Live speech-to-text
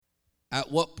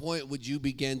At what point would you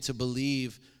begin to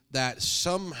believe that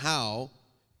somehow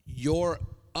your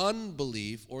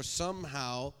unbelief, or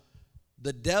somehow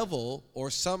the devil, or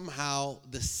somehow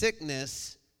the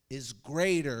sickness is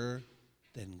greater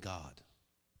than God?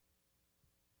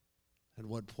 At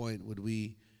what point would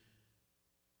we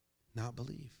not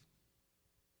believe?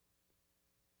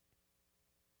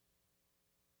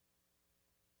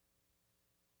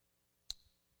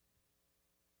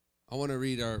 I want to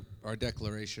read our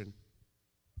declaration.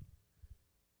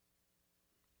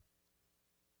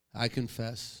 I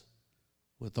confess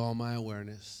with all my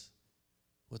awareness,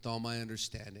 with all my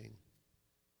understanding,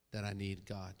 that I need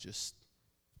God. Just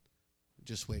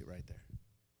wait right there.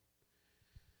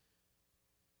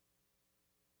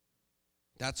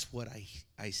 That's what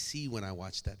I see when I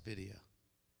watch that video.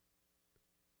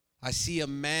 I see a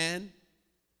man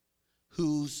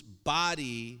whose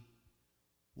body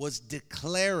was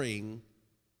declaring,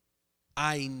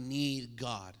 I need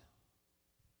God.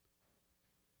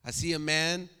 I see a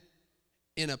man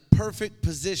in a perfect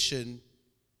position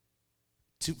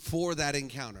for that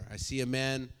encounter. I see a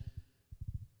man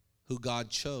who God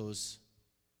chose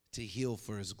to heal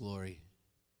for his glory,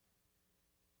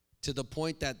 to the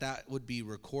point that would be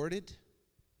recorded,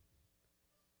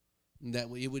 and that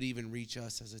it would even reach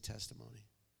us as a testimony.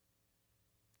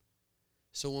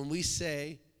 So when we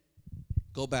say,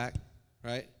 go back,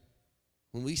 right?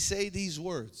 When we say these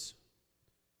words,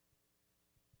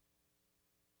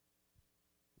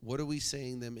 what are we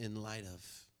saying them in light of?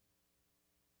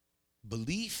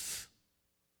 Belief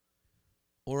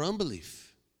or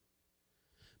unbelief?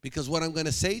 Because what I'm going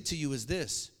to say to you is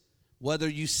this: whether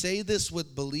you say this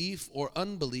with belief or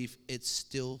unbelief, it's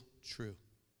still true.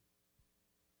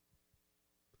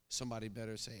 Somebody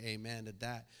better say amen to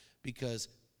that, because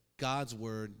God's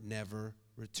word never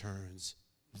returns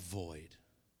void.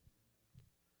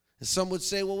 And some would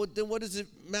say, well, then what does it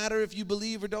matter if you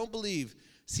believe or don't believe?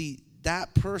 See,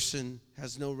 that person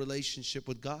has no relationship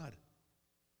with God.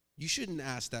 You shouldn't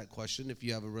ask that question if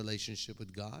you have a relationship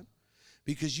with God,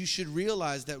 because you should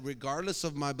realize that regardless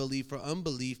of my belief or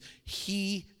unbelief,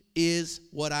 He is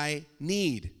what I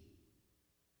need.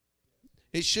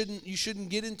 You shouldn't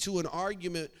get into an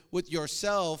argument with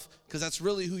yourself, because that's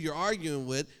really who you're arguing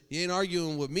with. You ain't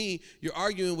arguing with me. You're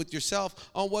arguing with yourself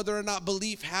on whether or not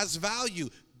belief has value.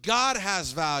 God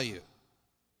has value.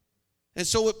 And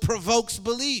so it provokes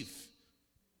belief.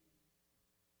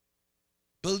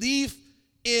 Belief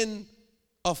in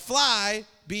a fly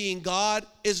being God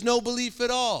is no belief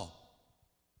at all.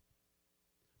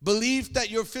 Belief that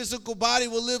your physical body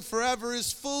will live forever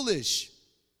is foolish.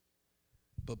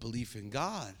 But belief in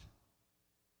God,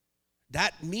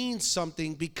 that means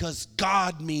something, because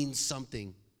God means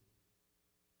something.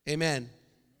 Amen.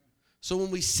 So when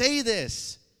we say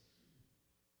this,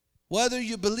 whether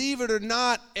you believe it or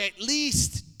not, at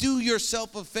least do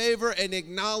yourself a favor and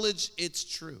acknowledge it's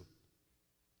true.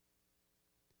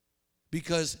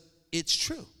 Because it's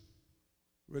true,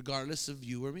 regardless of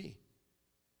you or me.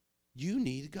 You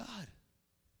need God.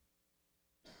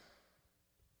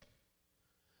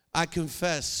 I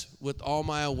confess with all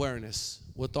my awareness,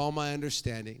 with all my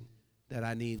understanding, that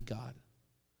I need God.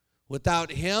 Without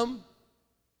Him,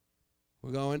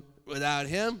 without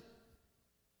Him,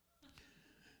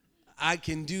 I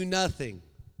can do nothing.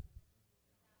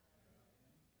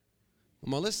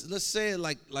 Come on, let's say it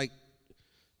like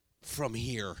from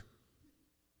here,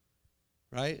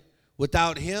 right?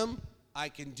 Without Him, I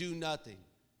can do nothing.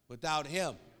 Without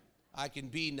Him, I can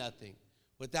be nothing.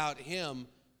 Without Him,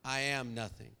 I am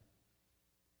nothing.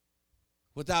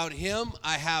 Without Him,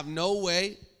 I have no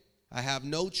way, I have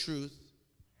no truth.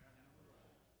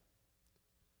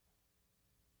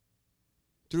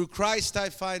 Through Christ, I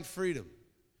find freedom.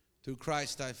 Through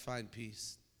Christ, I find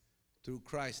peace. Through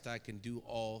Christ, I can do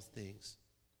all things.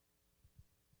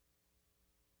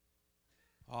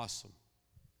 Awesome.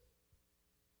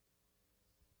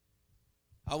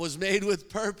 I was made with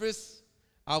purpose.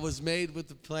 I was made with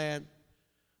a plan.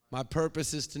 My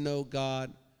purpose is to know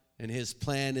God, and His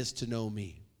plan is to know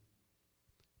me.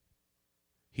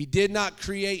 He did not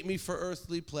create me for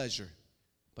earthly pleasure,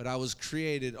 but I was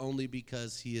created only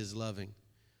because He is loving.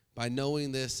 By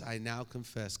knowing this, I now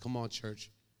confess. Come on, church.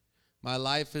 My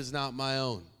life is not my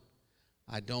own.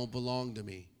 I don't belong to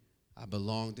me. I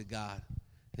belong to God.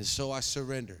 And so I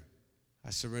surrender. I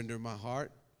surrender my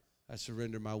heart. I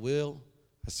surrender my will.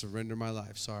 I surrender my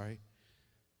life.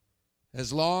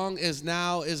 As long as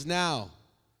now is now,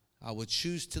 I would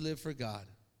choose to live for God.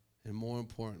 And more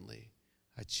importantly,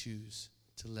 I choose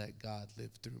to let God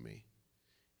live through me.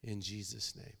 In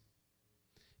Jesus' name,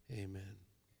 amen.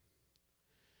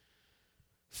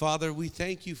 Father, we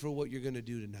thank You for what You're going to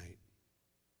do tonight.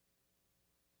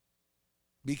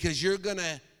 because you're going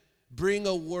to bring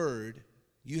a word.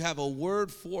 You have a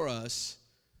word for us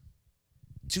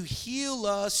to heal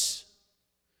us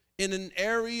in an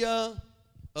area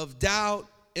of doubt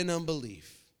and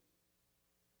unbelief.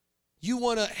 You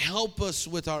want to help us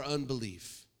with our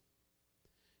unbelief.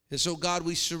 And so, God,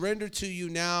 we surrender to you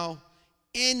now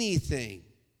anything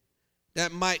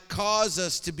that might cause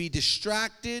us to be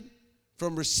distracted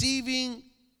from receiving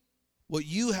what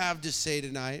you have to say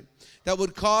tonight, that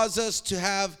would cause us to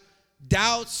have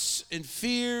doubts and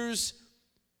fears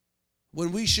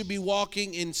when we should be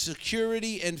walking in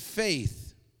security and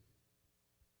faith.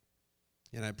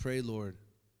 And I pray, Lord,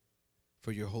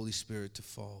 for your Holy Spirit to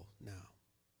fall now.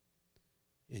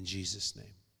 In Jesus'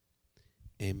 name,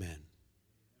 amen.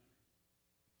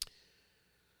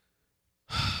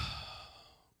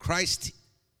 Christ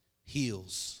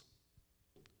heals.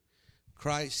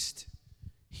 Christ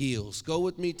heals. Go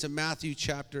with me to Matthew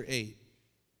chapter 8.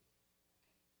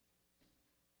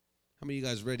 How many of you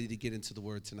guys ready to get into the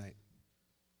word tonight?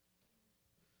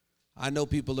 I know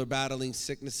people are battling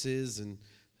sicknesses and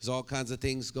there's all kinds of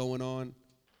things going on.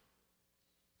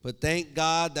 But thank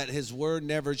God that his word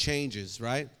never changes,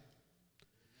 right?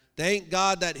 Thank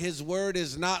God that his word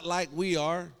is not like we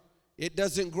are. It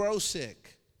doesn't grow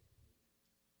sick.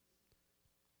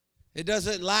 It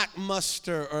doesn't lack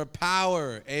muster or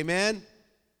power. Amen?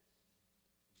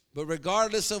 But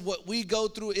regardless of what we go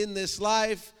through in this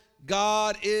life,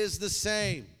 God is the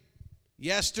same.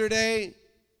 Yesterday,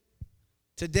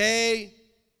 today,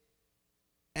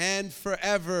 and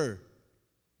forever.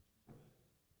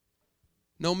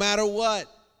 No matter what,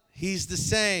 he's the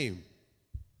same.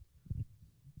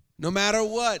 No matter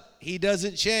what, he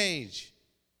doesn't change.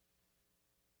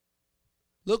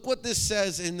 Look what this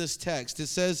says in this text. It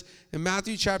says in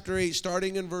Matthew chapter 8,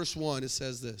 starting in verse 1, it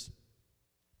says this.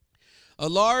 A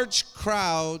large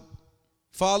crowd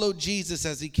followed Jesus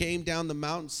as he came down the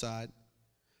mountainside.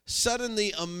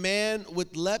 Suddenly, a man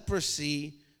with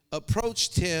leprosy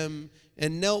approached him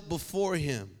and knelt before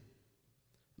him.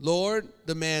 Lord,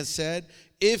 the man said,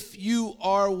 if you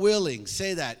are willing,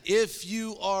 say that, if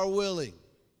you are willing,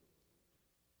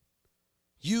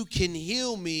 you can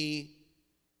heal me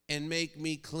and make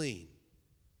me clean.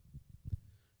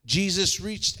 Jesus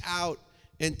reached out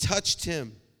and touched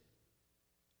him.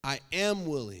 I am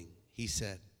willing, he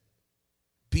said.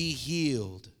 Be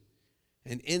healed.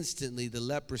 And instantly the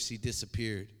leprosy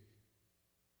disappeared.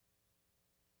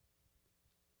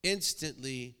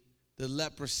 Instantly the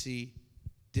leprosy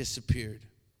disappeared.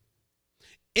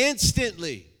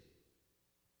 Instantly.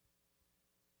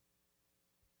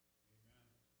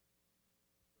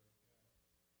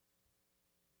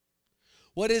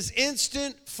 What is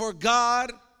instant for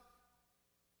God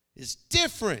is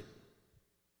different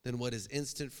than what is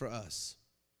instant for us.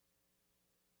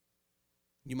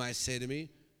 You might say to me,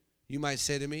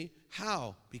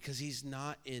 how? Because he's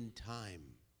not in time.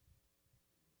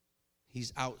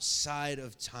 He's outside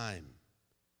of time.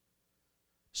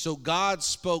 So God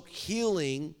spoke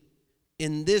healing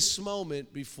in this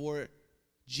moment before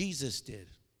Jesus did.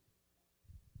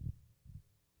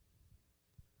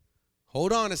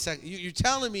 Hold on a second. You're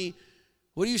telling me,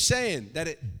 what are you saying? That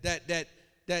it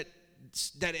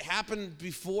happened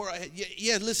before?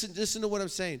 Yeah, listen to what I'm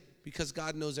saying. Because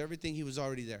God knows everything, he was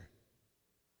already there.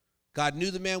 God knew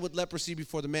the man with leprosy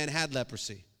before the man had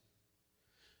leprosy.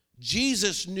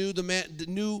 Jesus knew the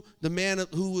man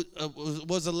who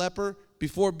was a leper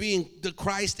before being the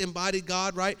Christ embodied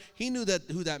God, right? He knew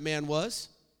who that man was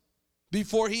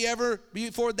before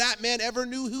that man ever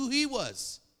knew who he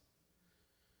was.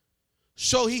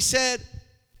 So he said,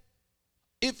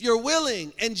 if you're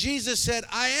willing, and Jesus said,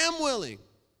 I am willing.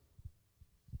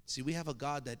 See, we have a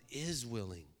God that is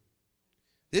willing.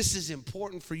 This is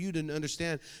important for you to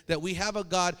understand, that we have a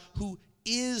God who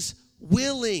is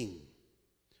willing.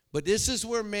 But this is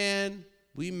where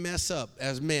we mess up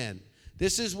as man.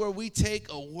 This is where we take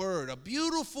a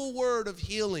beautiful word of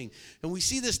healing, and we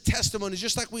see this testimony,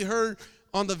 just like we heard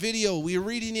on the video, we are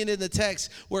reading it in the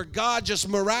text, where God just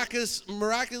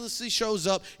miraculously shows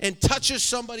up and touches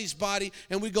somebody's body,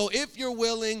 and we go, if you're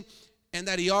willing, and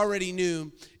that he already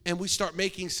knew, and we start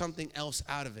making something else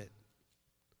out of it.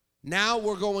 Now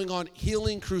we're going on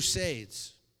healing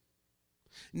crusades.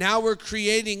 Now we're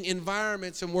creating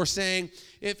environments, and we're saying,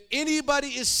 if anybody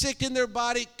is sick in their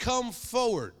body, come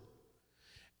forward.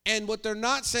 And what they're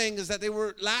not saying is that they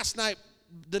were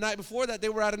the night before that, they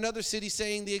were at another city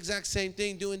saying the exact same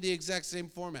thing, doing the exact same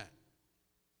format.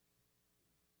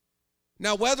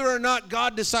 Now, whether or not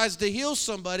God decides to heal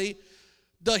somebody,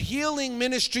 the healing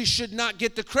ministry should not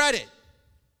get the credit.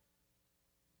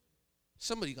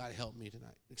 Somebody got to help me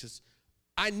tonight, because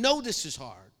I know this is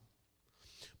hard.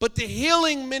 But the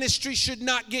healing ministry should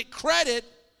not get credit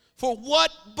for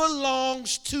what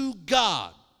belongs to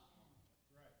God.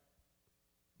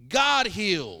 God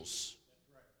heals.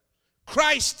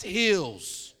 Christ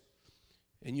heals.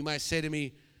 And you might say to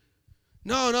me,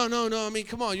 no. I mean,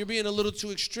 come on, you're being a little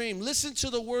too extreme. Listen to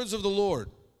the words of the Lord.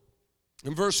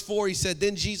 In verse 4, he said,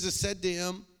 then Jesus said to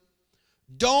him,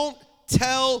 don't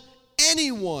tell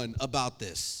anyone about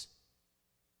this.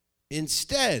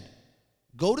 Instead,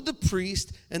 go to the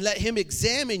priest and let him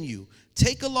examine you.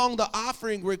 Take along the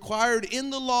offering required in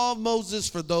the law of Moses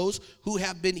for those who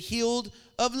have been healed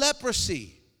of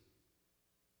leprosy.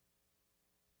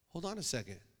 Hold on a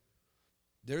second.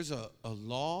 There's a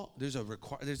law, there's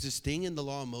this thing in the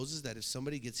law of Moses that if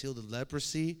somebody gets healed of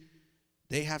leprosy,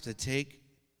 they have to take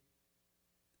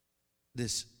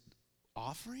this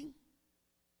offering?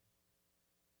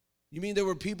 You mean there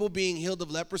were people being healed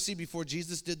of leprosy before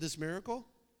Jesus did this miracle?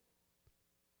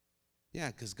 Yeah,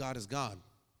 because God is God.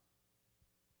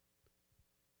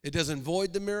 It doesn't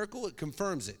void the miracle, it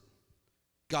confirms it.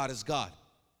 God is God.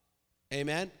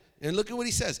 Amen? And look at what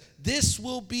he says. This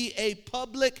will be a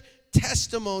public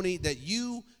testimony that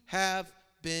you have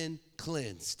been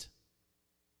cleansed.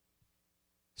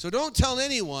 So don't tell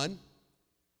anyone,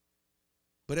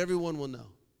 but everyone will know.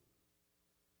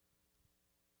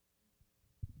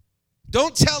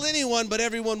 Don't tell anyone, but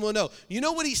everyone will know. You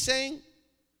know what he's saying?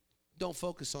 Don't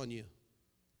focus on you.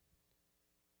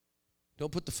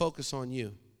 Don't put the focus on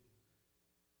you.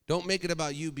 Don't make it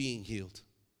about you being healed.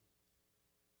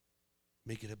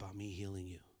 Make it about me healing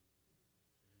you.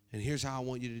 And here's how I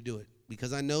want you to do it.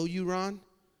 Because I know you, Ron,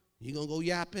 you're going to go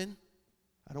yapping.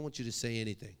 I don't want you to say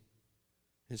anything.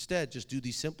 Instead, just do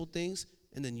these simple things,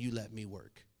 and then you let me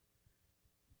work.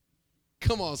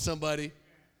 Come on, somebody.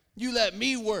 You let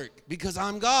me work because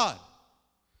I'm God.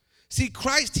 See,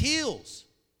 Christ heals.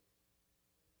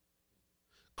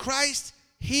 Christ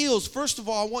heals. First of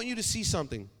all, I want you to see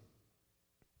something.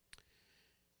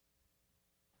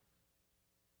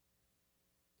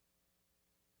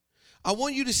 I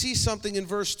want you to see something in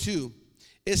verse 2.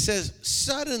 It says,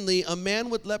 suddenly a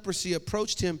man with leprosy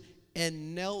approached him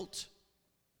and knelt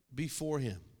before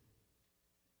him.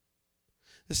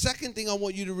 The second thing I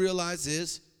want you to realize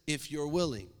is, if you're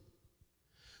willing.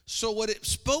 So what it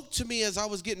spoke to me as I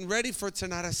was getting ready for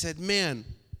tonight, I said, man,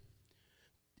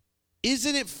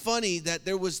 isn't it funny that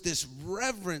there was this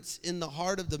reverence in the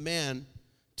heart of the man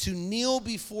to kneel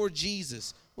before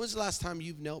Jesus? When's the last time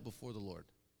you've knelt before the Lord?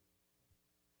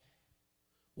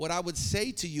 What I would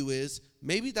say to you is,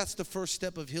 maybe that's the first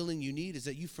step of healing you need, is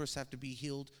that you first have to be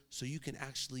healed so you can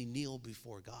actually kneel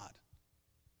before God.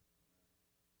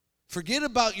 Forget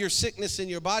about your sickness in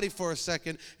your body for a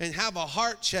second and have a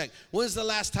heart check. When's the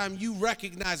last time you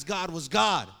recognized God was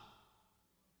God?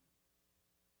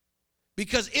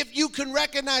 Because if you can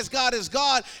recognize God as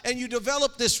God and you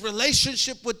develop this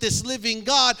relationship with this living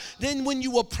God, then when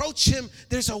you approach him,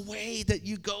 there's a way that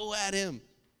you go at him.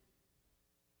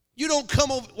 You don't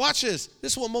come over. Watch this.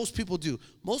 This is what most people do.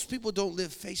 Most people don't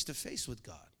live face to face with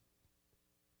God.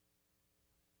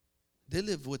 They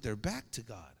live with their back to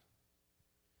God.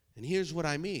 And here's what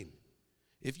I mean.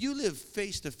 If you live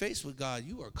face to face with God,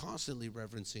 you are constantly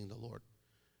reverencing the Lord.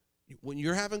 When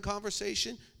you're having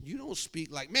conversation, you don't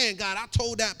speak like, man, God, I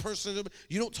told that person.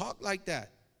 You don't talk like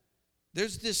that.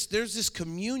 There's this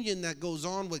communion that goes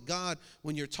on with God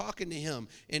when you're talking to him,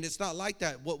 and it's not like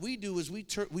that. What we do is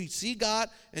we see God,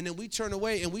 and then we turn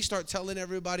away, and we start telling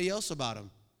everybody else about him.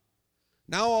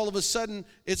 Now all of a sudden,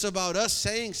 it's about us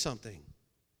saying something.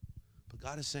 But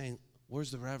God is saying,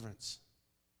 where's the reverence?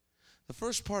 The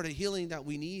first part of healing that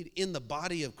we need in the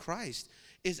body of Christ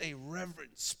is a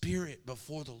reverent spirit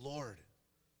before the Lord.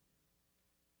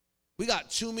 We got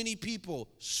too many people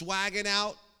swagging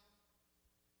out,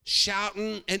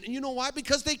 shouting, and you know why?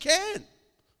 Because they can.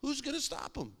 Who's going to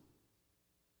stop them?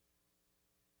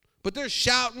 But they're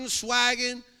shouting,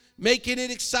 swagging, making it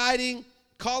exciting,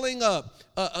 calling a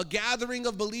gathering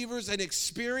of believers an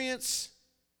experience.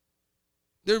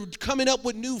 They're coming up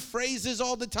with new phrases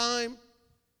all the time.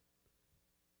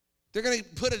 They're going to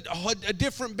put a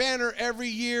different banner every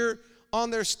year on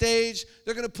their stage.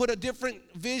 They're going to put a different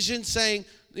vision saying,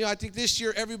 I think this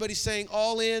year everybody's saying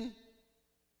all in.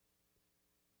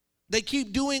 They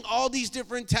keep doing all these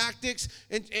different tactics,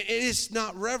 and it's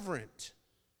not reverent.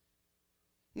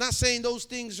 I'm not saying those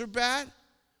things are bad,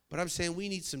 but I'm saying we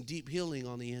need some deep healing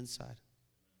on the inside.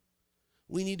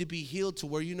 We need to be healed to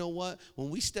where, you know what? When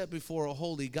we step before a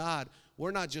holy God,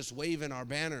 we're not just waving our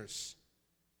banners.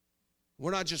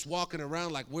 We're not just walking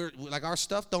around like our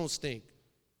stuff don't stink.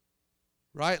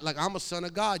 Right? Like I'm a son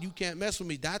of God. You can't mess with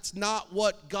me. That's not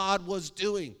what God was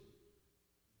doing.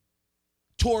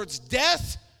 Towards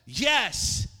death,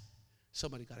 yes.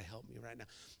 Somebody got to help me right now.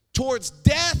 Towards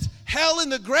death, hell,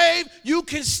 and the grave, you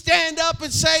can stand up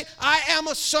and say, I am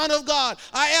a son of God.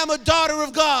 I am a daughter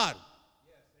of God.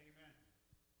 Yes, amen.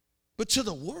 But to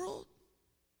the world,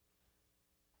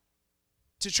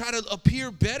 to try to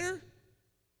appear better,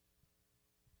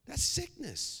 that's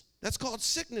sickness. That's called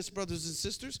sickness, brothers and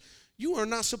sisters. You are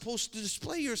not supposed to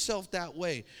display yourself that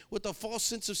way with a false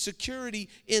sense of security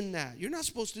in that. You're not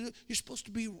supposed to do it. You're supposed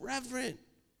to be reverent.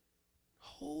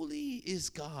 Holy is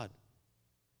God.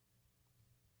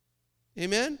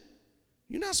 Amen?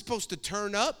 You're not supposed to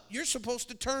turn up. You're supposed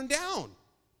to turn down.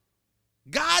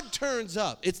 God turns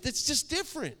up. It's just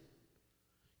different.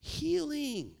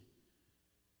 Healing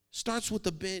starts with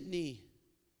a bent knee.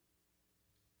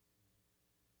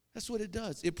 That's what it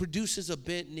does. It produces a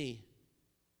bent knee.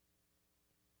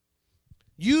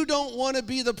 You don't want to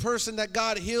be the person that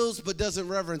God heals but doesn't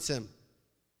reverence him.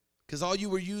 Because all you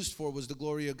were used for was the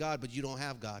glory of God, but you don't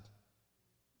have God.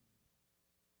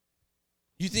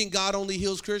 You think God only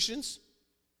heals Christians?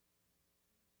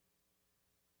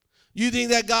 You think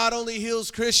that God only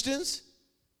heals Christians?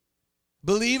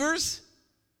 Believers?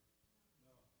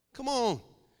 Come on.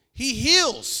 He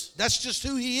heals. That's just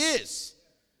who he is.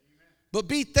 But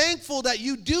be thankful that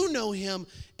you do know him,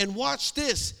 and watch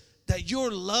this, that your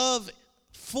love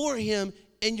for him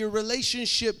and your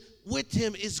relationship with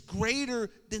him is greater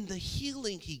than the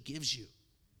healing he gives you.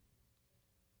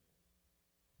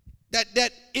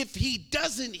 That if he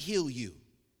doesn't heal you,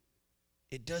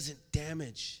 it doesn't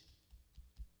damage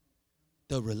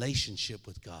the relationship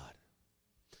with God.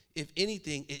 If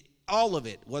anything, all of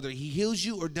it, whether he heals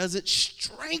you or doesn't,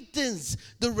 strengthens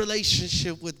the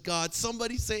relationship with God.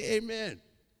 Somebody say amen.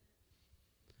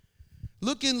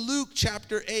 Look in Luke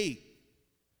chapter 8.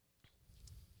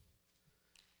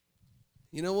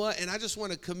 You know what? And I just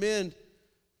want to commend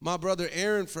my brother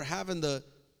Aaron for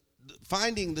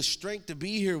finding the strength to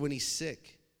be here when he's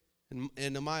sick. And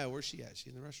Amaya, where's she at? She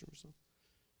in the restroom or something?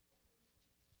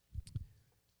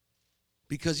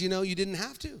 Because, you didn't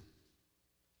have to.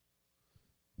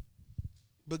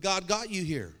 But God got you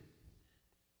here.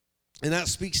 And that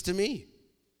speaks to me.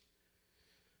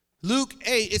 Luke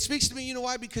 8, it speaks to me, you know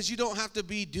why? Because you don't have to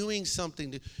be doing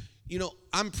something.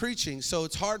 I'm preaching, so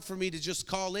it's hard for me to just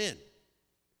call in.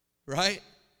 Right?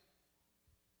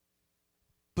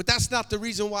 But that's not the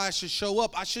reason why I should show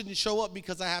up. I shouldn't show up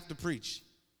because I have to preach.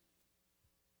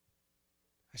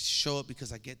 I should show up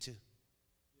because I get to.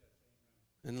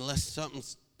 And unless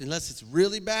it's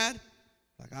really bad,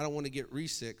 like I don't want to get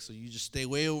re-sick, so you just stay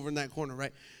way over in that corner,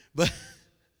 right? But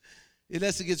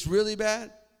unless it gets really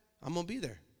bad, I'm going to be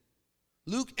there.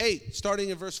 Luke 8, starting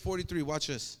in verse 43, watch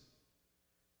this.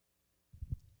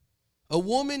 A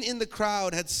woman in the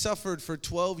crowd had suffered for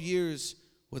 12 years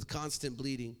with constant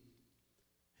bleeding,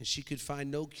 and she could find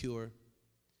no cure.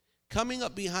 Coming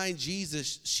up behind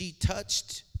Jesus, she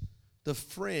touched the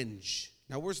fringe.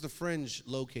 Now, where's the fringe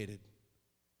located?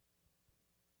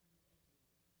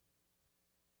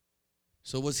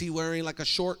 So was he wearing like a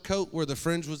short coat where the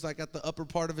fringe was like at the upper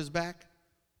part of his back,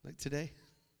 like today?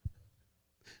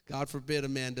 God forbid a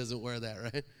man doesn't wear that,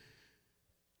 right?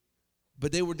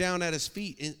 But they were down at his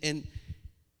feet, and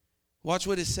watch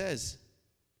what it says.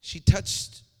 She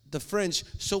touched the fringe.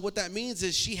 So what that means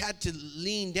is she had to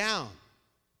lean down.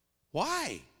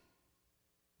 Why?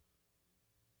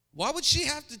 Why would she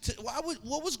have to?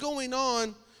 What was going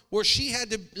on where she had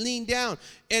to lean down?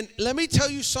 And let me tell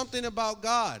you something about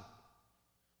God.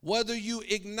 Whether you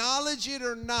acknowledge it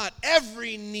or not,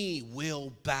 every knee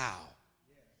will bow.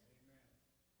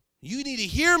 You need to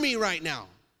hear me right now.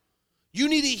 You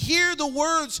need to hear the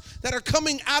words that are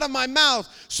coming out of my mouth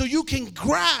so you can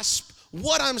grasp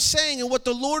what I'm saying and what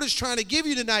the Lord is trying to give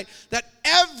you tonight, that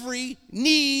every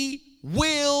knee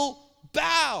will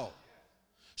bow.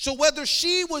 So whether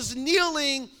she was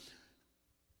kneeling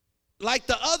like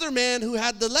the other man who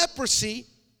had the leprosy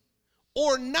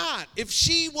or not, if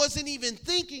she wasn't even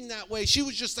thinking that way, she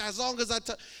was just, as long as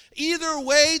either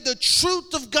way, the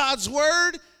truth of God's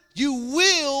word, you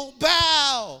will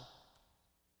bow.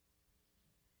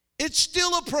 It's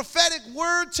still a prophetic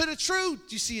word to the truth.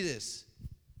 Do you see this?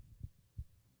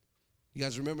 You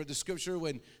guys remember the scripture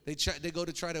when they go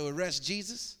to try to arrest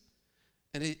Jesus?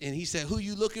 And he said, who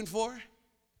you looking for?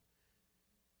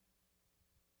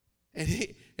 And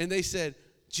they said,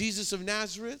 Jesus of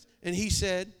Nazareth. And he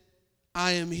said,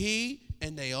 I am he.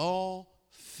 And they all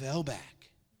fell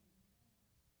back.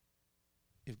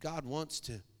 If God wants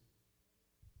to,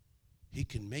 he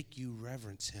can make you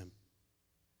reverence him.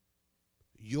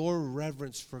 Your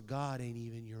reverence for God ain't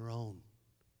even your own.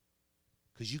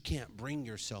 Because you can't bring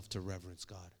yourself to reverence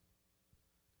God.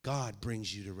 God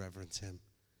brings you to reverence him.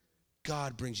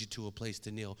 God brings you to a place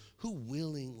to kneel. Who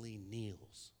willingly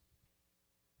kneels?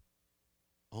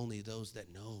 Only those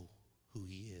that know who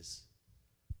he is.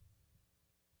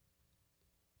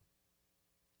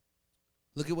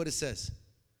 Look at what it says.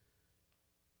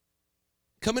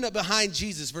 Coming up behind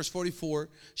Jesus, verse 44,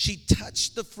 she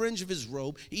touched the fringe of his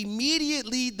robe.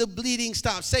 Immediately the bleeding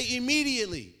stopped. Say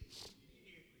immediately.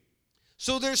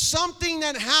 So there's something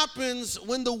that happens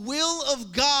when the will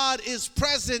of God is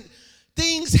present.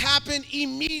 Things happen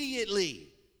immediately.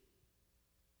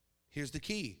 Here's the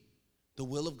key. The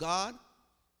will of God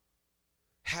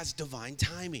has divine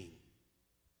timing.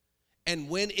 And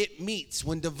when it meets,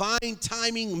 when divine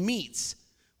timing meets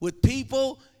with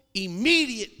people,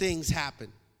 immediate things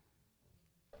happen.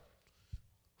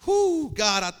 Whoo,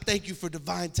 God, I thank you for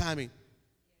divine timing.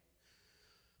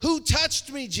 Who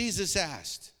touched me? Jesus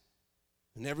asked.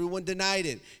 And everyone denied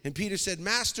it. And Peter said,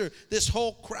 Master, this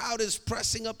whole crowd is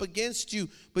pressing up against you.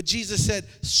 But Jesus said,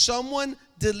 someone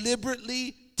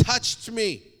deliberately touched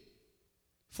me,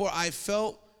 for I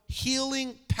felt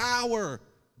healing power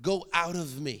go out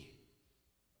of me.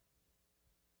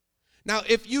 Now,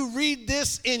 if you read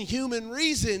this in human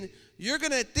reason, you're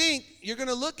going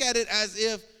to look at it as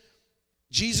if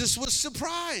Jesus was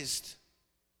surprised.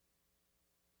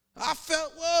 I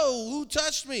felt, whoa, who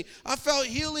touched me? I felt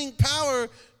healing power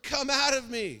come out of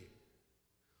me.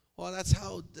 Well, that's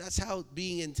how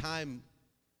being in time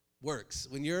works.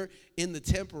 When you're in the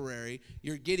temporary,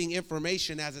 you're getting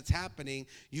information as it's happening.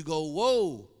 You go,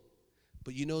 whoa.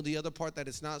 But you know the other part that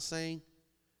it's not saying?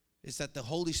 Is that the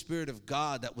Holy Spirit of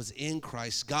God that was in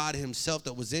Christ, God himself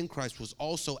that was in Christ, was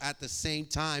also at the same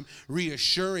time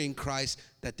reassuring Christ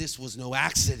that this was no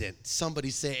accident.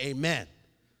 Somebody say amen.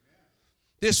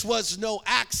 This was no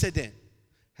accident.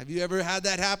 Have you ever had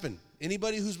that happen?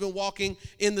 Anybody who's been walking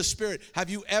in the Spirit,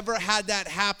 have you ever had that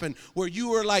happen where you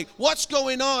were like, what's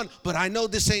going on? But I know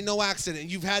this ain't no accident.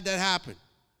 You've had that happen.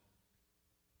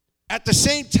 At the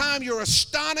same time, you're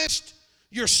astonished,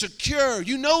 you're secure.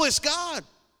 You know it's God.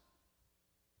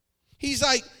 He's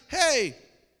like, hey,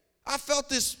 I felt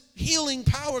this healing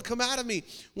power come out of me.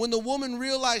 When the woman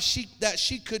realized that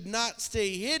she could not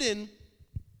stay hidden,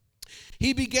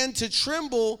 she began to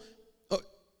tremble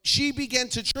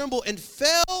and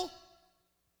fell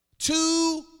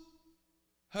to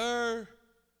her,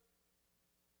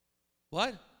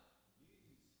 what?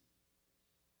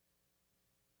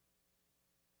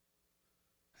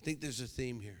 I think there's a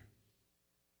theme here.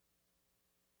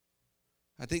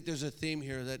 I think there's a theme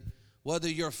here that whether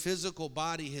your physical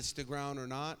body hits the ground or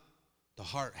not, the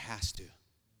heart has to.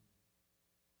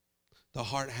 The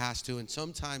heart has to. And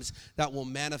sometimes that will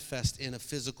manifest in a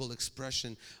physical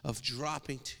expression of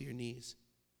dropping to your knees.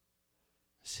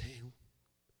 Saying,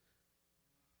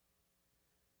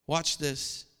 watch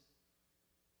this.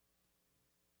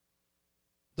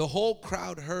 The whole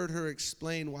crowd heard her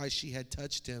explain why she had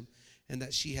touched him and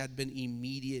that she had been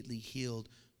immediately healed.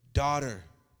 Daughter,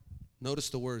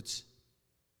 notice the words.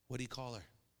 What do you call her?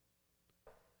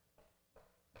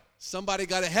 Somebody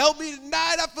got to help me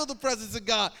tonight. I feel the presence of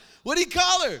God. What do you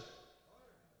call her?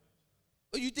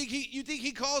 Oh, you think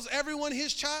he calls everyone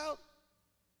his child?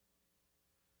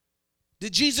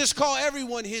 Did Jesus call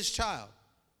everyone his child?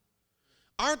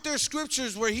 Aren't there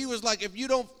scriptures where he was like, if you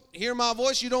don't hear my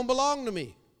voice, you don't belong to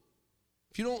me.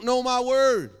 If you don't know my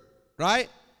word, right?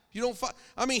 You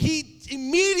don't. He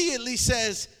immediately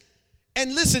says,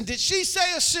 and listen, did she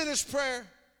say a sinner's prayer?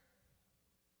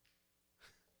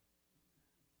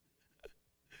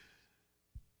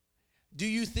 Do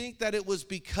you think that it was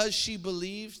because she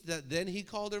believed that then he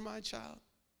called her my child?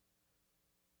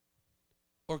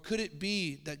 Or could it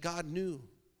be that God knew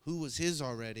who was his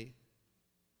already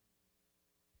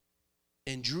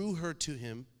and drew her to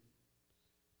him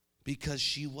because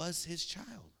she was his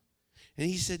child? And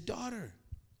he said, daughter,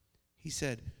 he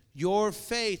said, your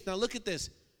faith, now look at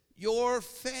this, your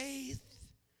faith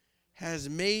has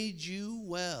made you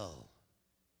well.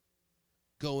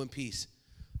 Go in peace.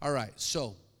 All right,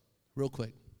 so real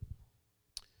quick.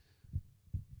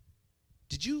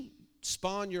 Did you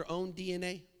spawn your own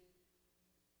DNA?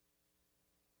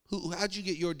 How'd you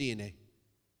get your DNA?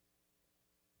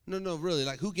 No, really.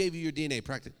 Like, who gave you your DNA?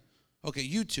 Practically. Okay,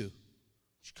 you two. Did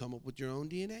you come up with your own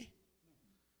DNA?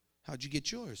 How'd you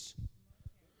get yours?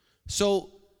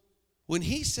 So, when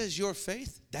he says your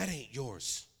faith, that ain't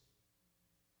yours.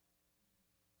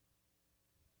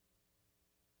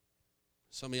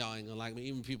 Some of y'all ain't gonna like me.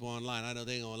 Even people online, I know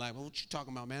they ain't gonna like me. What you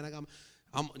talking about, man?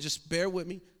 I'm just bear with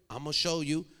me. I'm gonna show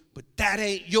you, but that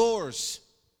ain't yours.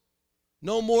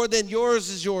 No more than yours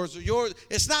is yours or yours.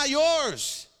 It's not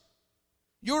yours.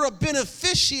 You're a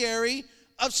beneficiary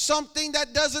of something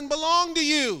that doesn't belong to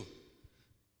you.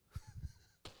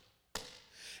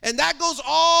 And that goes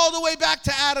all the way back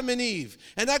to Adam and Eve.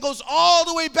 And that goes all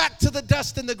the way back to the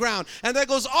dust in the ground. And that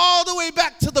goes all the way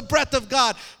back to the breath of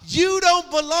God. You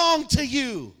don't belong to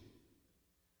you.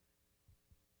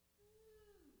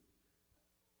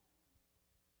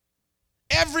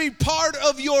 Every part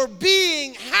of your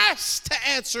being has to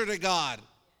answer to God.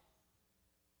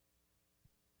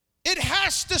 It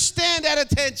has to stand at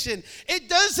attention. It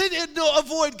doesn't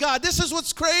avoid God. This is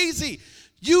what's crazy.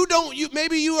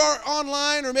 Maybe you are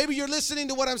online, or maybe you're listening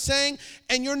to what I'm saying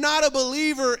and you're not a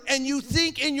believer, and you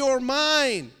think in your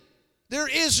mind there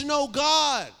is no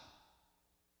God.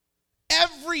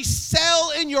 Every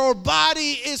cell in your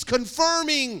body is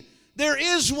confirming there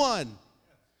is one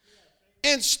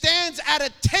and stands at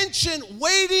attention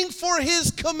waiting for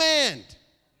his command.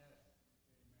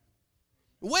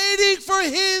 Waiting for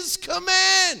his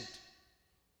command.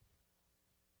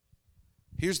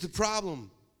 Here's the problem.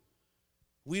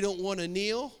 We don't want to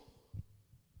kneel,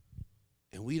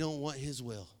 and we don't want his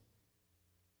will.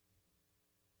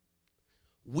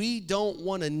 We don't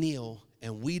want to kneel,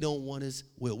 and we don't want his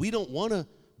will. We don't want to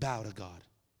bow to God.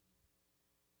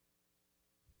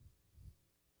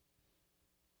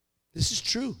 This is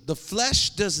true. The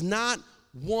flesh does not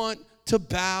want to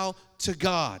bow to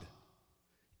God,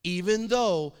 even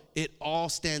though it all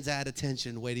stands at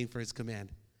attention waiting for his command.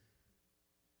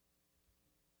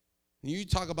 You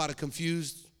talk about a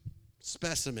confused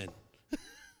specimen.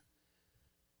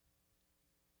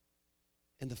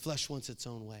 And the flesh wants its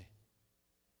own way.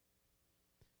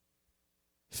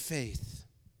 Faith.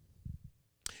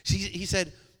 He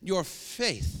said, your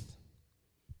faith.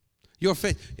 Your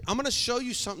faith. I'm going to show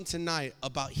you something tonight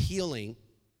about healing.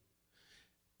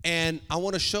 And I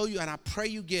want to show you, and I pray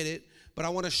you get it, but I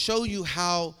want to show you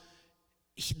how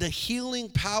the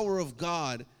healing power of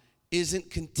God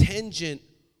isn't contingent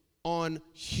on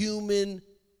human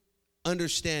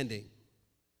understanding.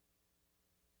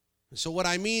 So what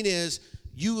I mean is,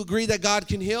 you agree that God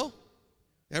can heal?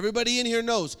 Everybody in here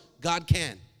knows God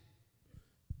can.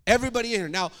 Everybody in here.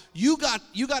 Now, you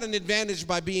got an advantage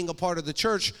by being a part of the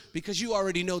church because you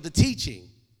already know the teaching.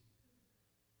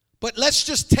 But let's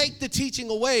just take the teaching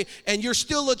away and you're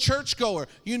still a churchgoer.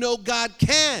 You know God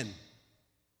can.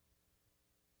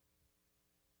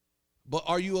 But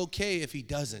are you okay if he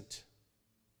doesn't?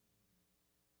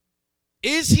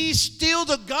 Is he still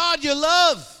the God you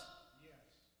love?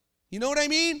 You know what I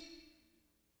mean?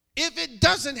 If it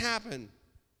doesn't happen.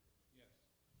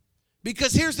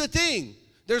 Because here's the thing.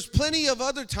 There's plenty of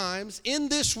other times in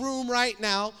this room right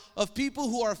now of people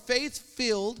who are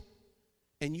faith-filled,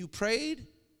 and you prayed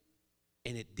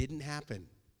and it didn't happen.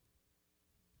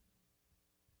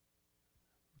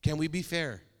 Can we be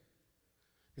fair?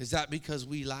 Is that because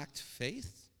we lacked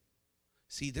faith?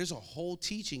 See, there's a whole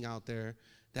teaching out there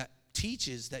that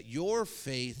teaches that your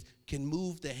faith can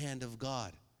move the hand of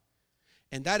God.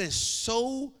 And that is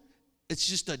it's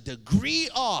just a degree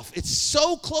off. It's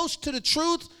so close to the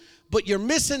truth, but you're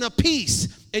missing a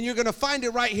piece. And you're going to find it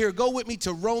right here. Go with me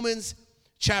to Romans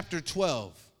chapter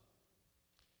 12.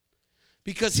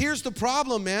 Because here's the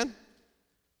problem, man.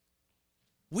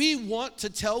 We want to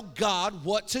tell God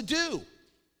what to do.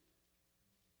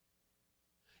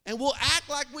 And we'll act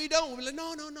like we don't. We'll be like,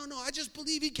 no, I just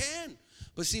believe he can.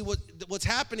 But see, what's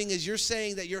happening is you're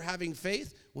saying that you're having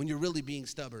faith when you're really being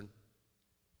stubborn.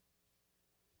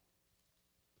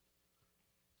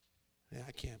 Yeah,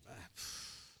 I can't. I'm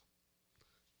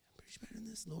pretty better than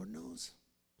this. Lord knows.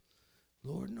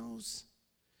 Lord knows.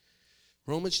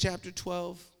 Romans chapter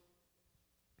 12,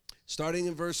 starting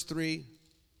in verse 3.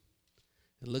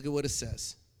 And look at what it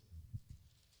says.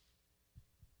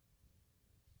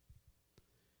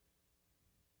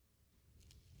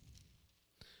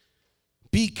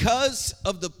 Because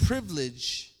of the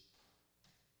privilege,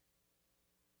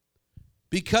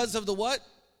 because of the what?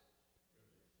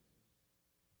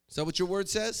 Is that what your word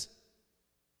says?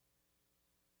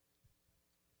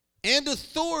 And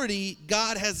authority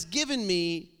God has given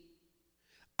me,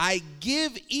 I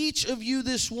give each of you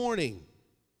this warning.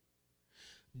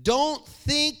 Don't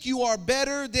think you are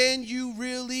better than you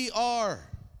really are.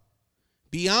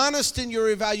 Be honest in your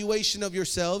evaluation of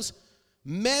yourselves,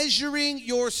 measuring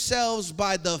yourselves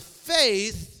by the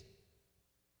faith.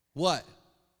 What?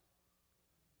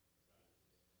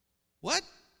 What?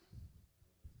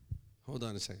 Hold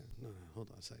on a second. No, hold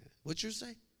on a second. What's yours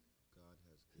say?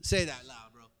 Say that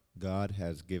loud, bro. God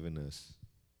has given us.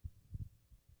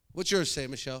 What's yours say,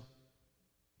 Michelle?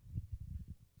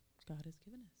 God has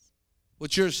given us.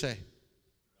 What's yours say?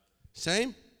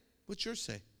 Same? What's yours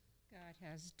say? God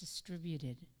has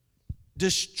distributed.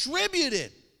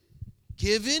 Distributed.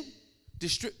 given,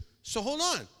 so hold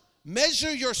on.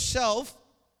 Measure yourself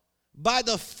by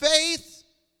the faith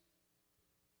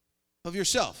of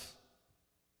yourself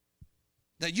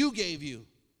that you gave you.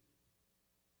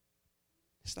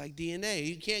 It's like DNA.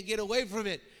 You can't get away from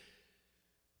it.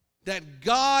 That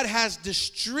God has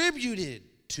distributed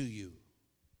to you.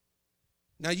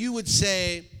 Now you would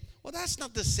say, well, that's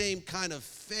not the same kind of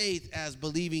faith as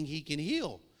believing he can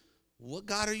heal. What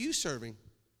God are you serving?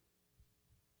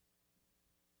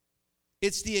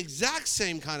 It's the exact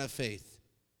same kind of faith.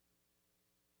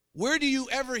 Where do you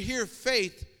ever hear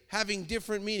faith having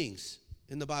different meanings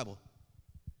in the Bible?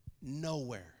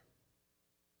 Nowhere.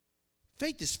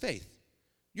 Faith is faith.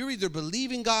 You're either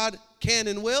believing God can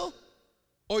and will,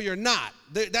 or you're not.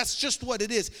 That's just what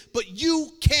it is. But you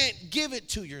can't give it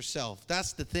to yourself.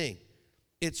 That's the thing.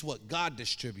 It's what God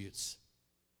distributes.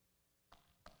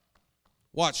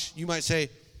 Watch, you might say,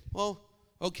 well,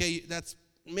 okay, that's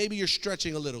maybe you're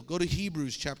stretching a little. Go to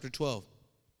Hebrews chapter 12.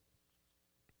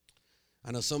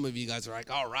 I know some of you guys are like,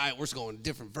 all right, we're going to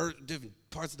different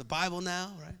parts of the Bible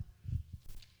now, right?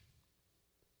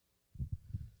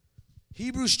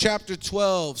 Hebrews chapter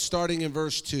 12, starting in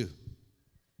verse 2.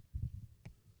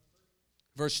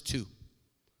 Verse 2. Look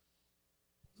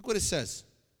what it says.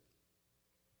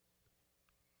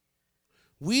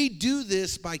 We do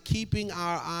this by keeping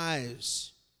our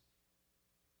eyes.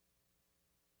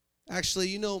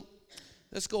 Actually,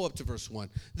 let's go up to verse 1.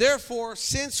 Therefore,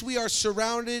 since we are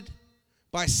surrounded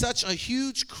by such a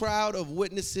huge crowd of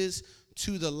witnesses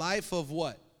to the life of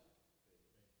what?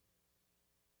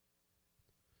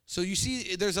 So you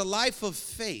see, there's a life of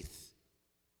faith.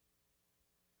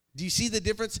 Do you see the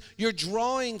difference? You're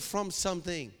drawing from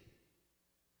something.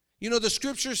 The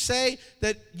scriptures say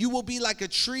that you will be like a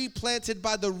tree planted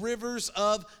by the rivers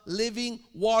of living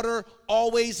water,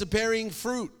 always bearing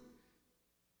fruit.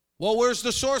 Well, where's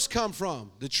the source come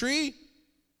from? The tree?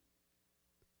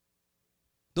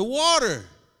 The water.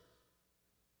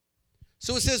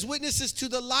 So it says witnesses to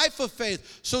the life of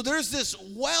faith. So there's this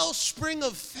wellspring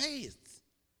of faith.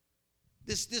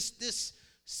 This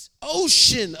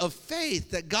ocean of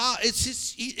faith that God,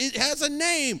 it has a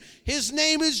name. His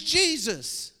name is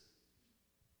Jesus.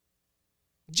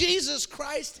 Jesus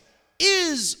Christ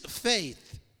is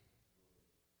faith.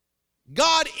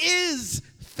 God is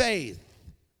faith.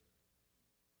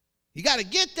 You got to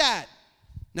get that.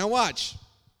 Now watch.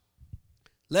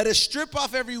 Let us strip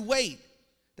off every weight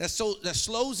that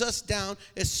slows us down,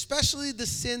 especially the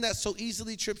sin that so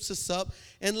easily trips us up,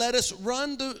 and let us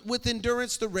run with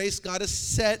endurance the race God has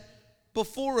set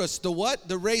before us. The what?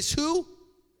 The race who?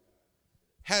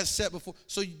 Has set before.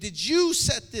 So did you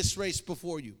set this race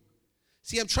before you?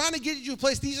 See, I'm trying to get you to a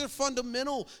place. These are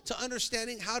fundamental to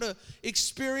understanding how to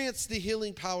experience the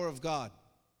healing power of God.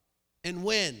 And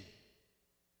when?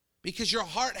 Because your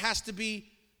heart has to be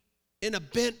in a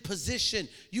bent position.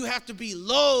 You have to be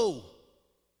low,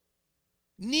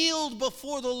 kneeled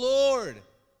before the Lord,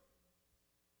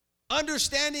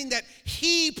 understanding that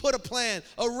he put a plan,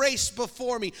 a race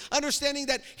before me, understanding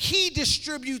that he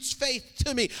distributes faith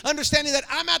to me, understanding that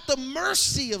I'm at the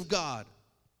mercy of God.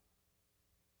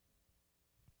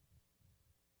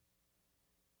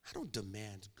 I don't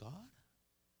demand God.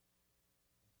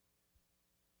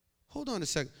 Hold on a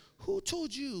second. Who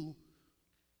told you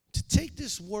to take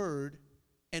this word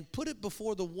and put it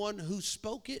before the one who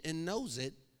spoke it and knows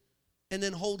it, and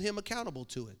then hold him accountable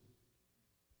to it?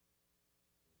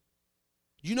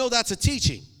 You know that's a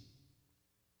teaching.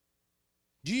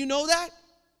 Do you know that?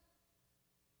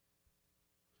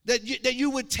 That you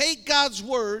would take God's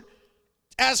word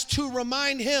as to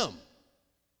remind him.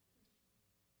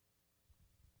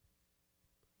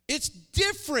 It's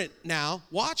different now,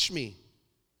 watch me,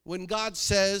 when God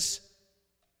says,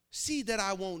 see that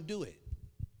I won't do it.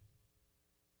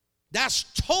 That's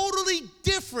totally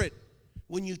different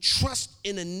when you trust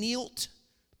in a kneeled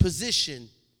position,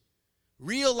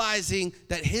 realizing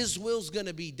that his will's going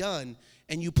to be done,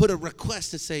 and you put a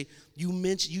request and say,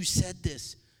 you said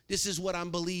this is what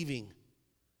I'm believing,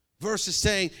 versus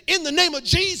saying, in the name of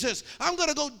Jesus, I'm going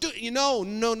to go do it.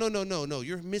 No,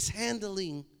 you're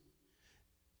mishandling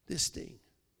this thing.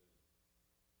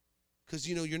 Because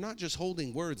you're not just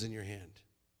holding words in your hand,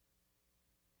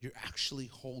 you're actually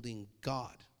holding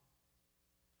God.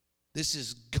 This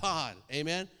is God,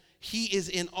 amen? He is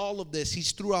in all of this.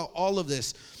 He's throughout all of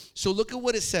this. So look at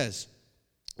what it says.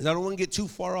 I don't want to get too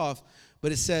far off,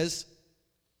 but it says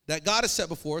that God has set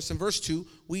before us, in verse 2,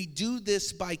 we do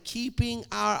this by keeping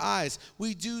our eyes.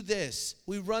 We do this.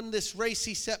 We run this race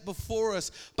he set before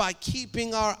us by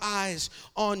keeping our eyes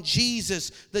on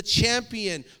Jesus, the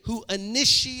champion who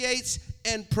initiates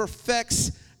and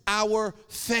perfects our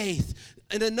faith.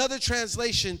 In another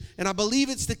translation, and I believe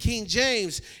it's the King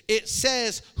James, it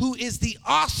says, who is the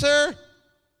author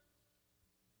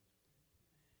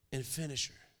and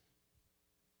finisher.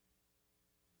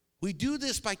 We do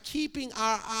this by keeping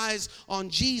our eyes on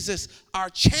Jesus, our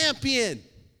champion,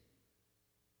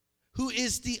 who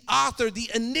is the author, the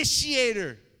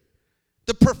initiator,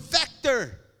 the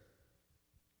perfecter,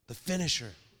 the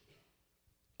finisher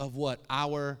of what?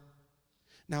 Our.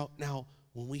 Now,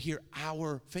 when we hear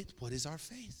our faith, what is our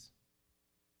faith?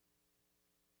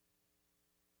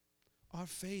 Our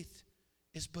faith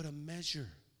is but a measure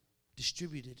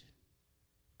distributed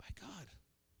by God.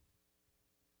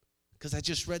 Because I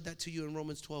just read that to you in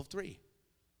Romans 12:3,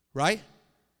 right?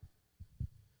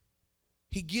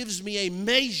 He gives me a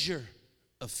measure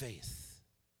of faith.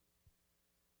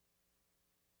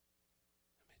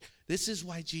 This is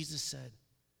why Jesus said,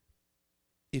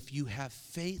 if you have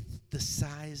faith the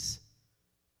size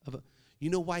of a, you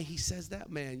know why he says that?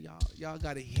 Man, y'all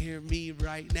got to hear me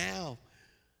right now.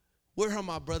 Where are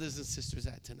my brothers and sisters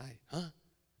at tonight? Huh?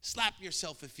 Slap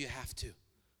yourself if you have to.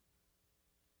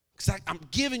 Because I'm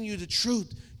giving you the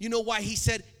truth. You know why he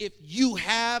said, if you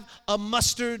have a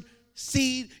mustard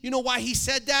seed? You know why he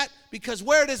said that? Because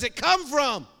where does it come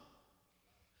from?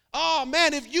 Oh,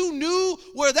 man, if you knew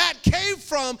where that came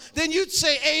from, then you'd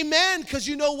say amen. Because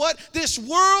you know what? This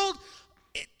world,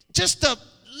 just a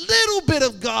little bit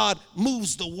of God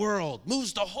moves the world,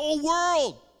 moves the whole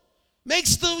world,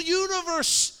 makes the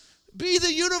universe be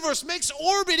the universe, makes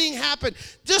orbiting happen.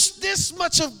 Just this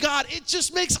much of God, it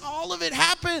just makes all of it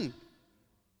happen.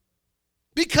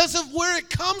 Because of where it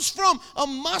comes from. A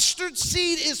mustard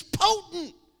seed is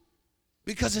potent.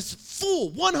 Because it's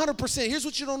full, 100%. Here's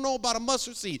what you don't know about a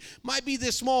mustard seed. Might be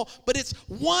this small, but it's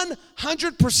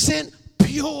 100%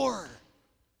 pure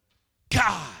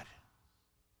God.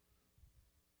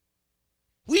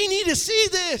 We need to see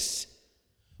this.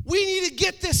 We need to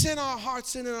get this in our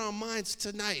hearts and in our minds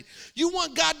tonight. You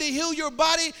want God to heal your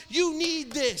body? You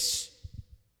need this.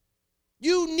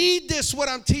 You need this, what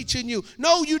I'm teaching you.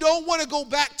 No, you don't want to go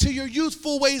back to your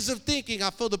youthful ways of thinking.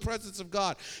 I feel the presence of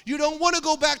God. You don't want to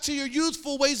go back to your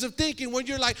youthful ways of thinking when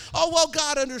you're like, oh, well,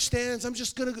 God understands. I'm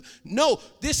just going to. No,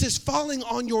 this is falling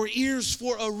on your ears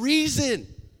for a reason.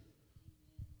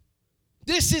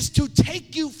 This is to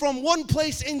take you from one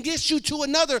place and get you to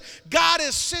another. God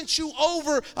has sent you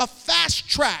over a fast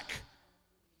track.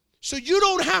 So you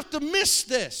don't have to miss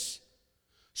this.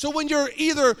 So when you're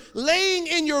either laying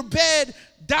in your bed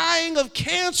dying of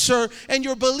cancer and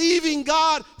you're believing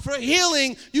God for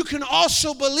healing, you can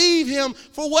also believe him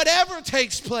for whatever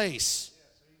takes place.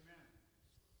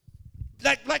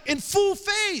 Like in full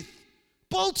faith.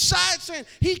 Both sides saying,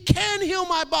 he can heal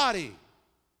my body.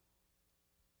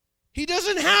 He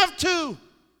doesn't have to.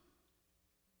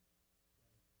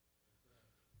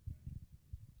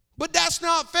 But that's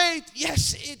not faith.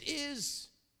 Yes, it is.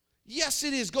 Yes,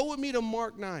 it is. Go with me to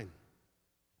Mark 9.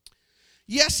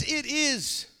 Yes, it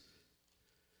is.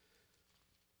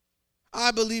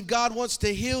 I believe God wants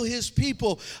to heal his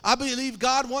people. I believe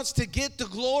God wants to get the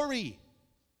glory.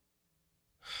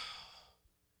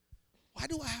 Why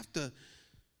do I have to,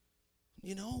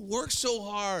 work so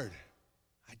hard?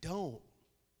 I don't.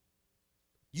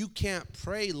 You can't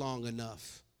pray long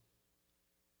enough.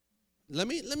 Let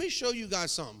me show you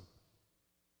guys something.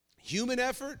 Human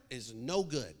effort is no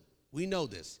good. We know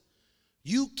this.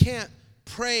 You can't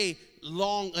pray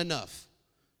long enough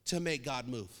to make God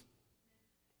move.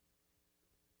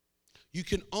 You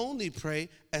can only pray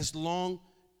as long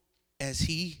as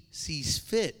he sees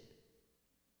fit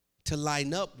to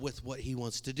line up with what he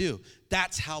wants to do.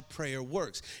 That's how prayer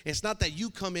works. It's not that you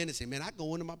come in and say, man, I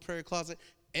go into my prayer closet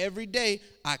every day.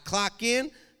 I clock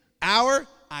in, hour,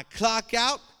 I clock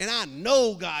out, and I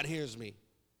know God hears me.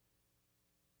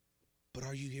 But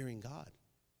are you hearing God?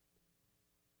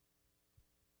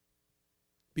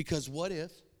 Because what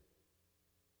if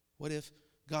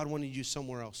God wanted you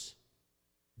somewhere else,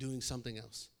 doing something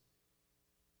else?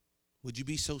 Would you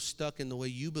be so stuck in the way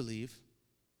you believe?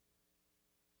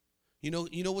 You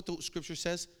know what the scripture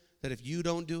says? That if you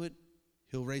don't do it,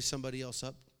 he'll raise somebody else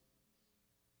up.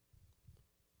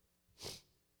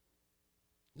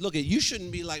 Look, you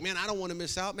shouldn't be like, man, I don't want to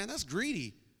miss out. Man, that's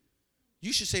greedy.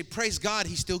 You should say, praise God,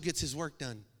 he still gets his work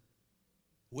done.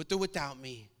 With or without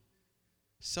me.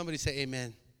 Somebody say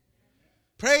amen.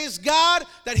 Praise God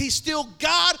that he's still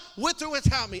God with or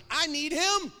without me. I need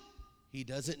him. He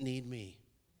doesn't need me.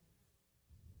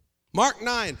 Mark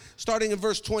 9, starting in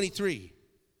verse 23.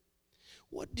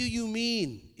 What do you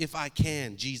mean, if I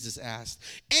can? Jesus asked.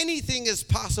 Anything is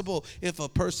possible if a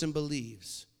person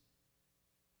believes.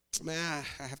 Man,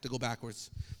 I have to go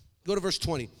backwards. Go to verse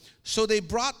 20. So they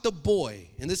brought the boy,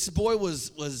 and this boy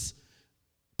was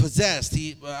possessed.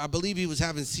 I believe he was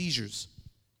having seizures.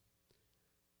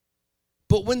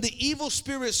 But when the evil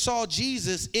spirit saw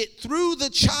Jesus, it threw the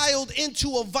child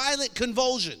into a violent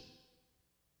convulsion.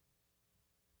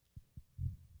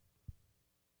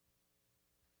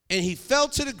 And he fell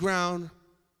to the ground,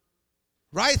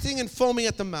 writhing and foaming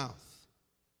at the mouth.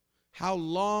 How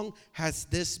long has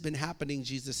this been happening?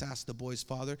 Jesus asked the boy's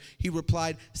father. He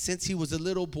replied, since he was a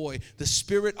little boy. The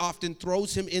spirit often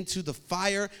throws him into the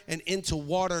fire and into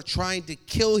water, trying to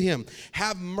kill him.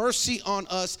 Have mercy on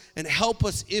us and help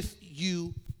us if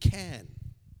you can.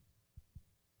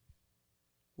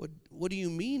 What do you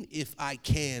mean, if I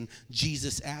can?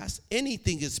 Jesus asked.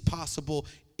 Anything is possible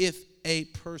if a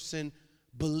person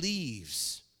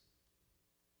believes.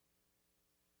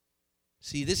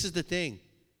 See, this is the thing.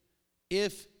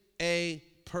 If a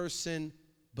person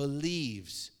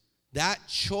believes, that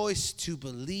choice to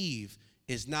believe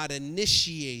is not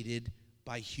initiated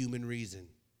by human reason.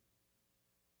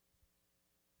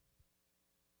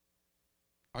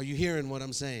 Are you hearing what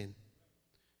I'm saying?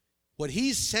 What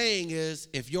he's saying is,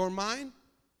 if you're mine,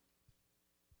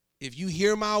 if you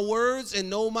hear my words and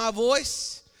know my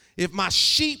voice, if my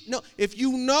sheep know, if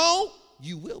you know,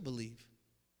 you will believe.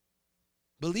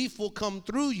 Belief will come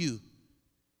through you.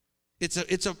 It's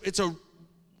a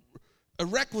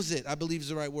requisite, I believe is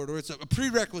the right word, or it's a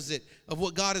prerequisite of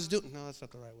what God is doing. No, that's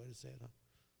not the right way to say it. Huh?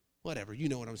 Whatever, you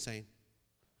know what I'm saying.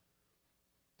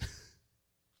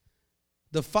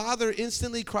 The father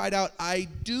instantly cried out, I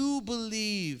do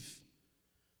believe,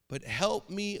 but help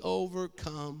me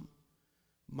overcome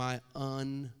my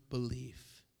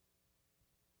unbelief.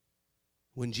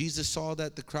 When Jesus saw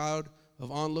that the crowd of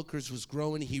onlookers was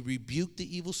growing, he rebuked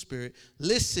the evil spirit.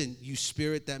 Listen, you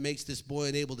spirit that makes this boy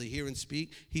unable to hear and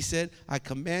speak. He said, I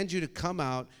command you to come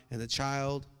out and the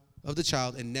child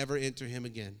and never enter him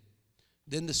again.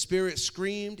 Then the spirit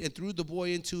screamed and threw the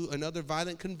boy into another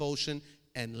violent convulsion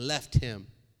and left him.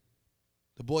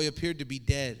 The boy appeared to be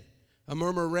dead. A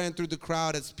murmur ran through the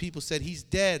crowd as people said, he's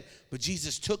dead. But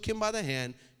Jesus took him by the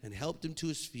hand and helped him to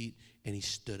his feet, and he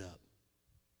stood up.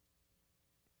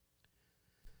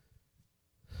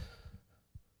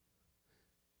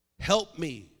 Help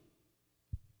me.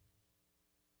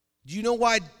 Do you know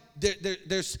why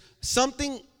there's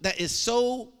something that is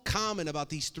so common about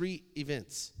these three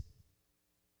events?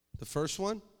 The first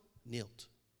one, knelt.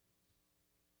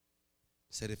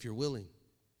 Said, if you're willing.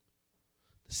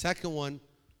 The second one,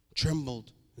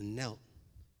 trembled and knelt.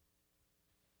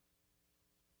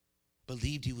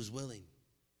 Believed he was willing.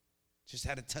 Just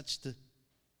had to touch the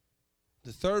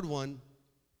third one.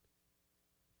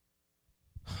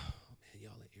 Oh, man,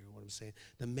 y'all ain't hearing what I'm saying.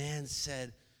 The man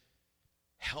said,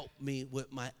 help me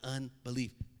with my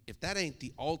unbelief. If that ain't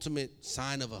the ultimate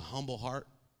sign of a humble heart,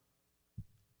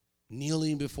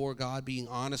 kneeling before God, being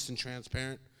honest and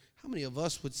transparent, how many of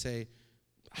us would say,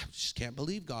 I just can't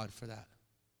believe God for that?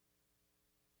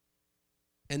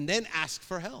 And then ask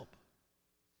for help.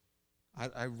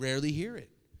 I rarely hear it.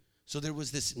 So there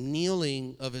was this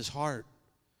kneeling of his heart.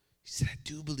 He said, I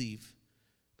do believe.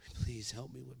 Please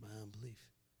help me with my unbelief.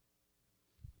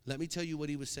 Let me tell you what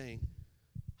he was saying.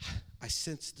 I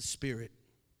sense the Spirit.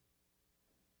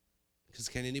 Because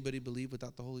can anybody believe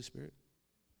without the Holy Spirit?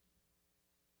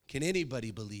 Can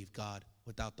anybody believe God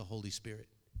without the Holy Spirit?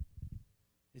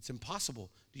 It's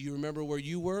impossible. Do you remember where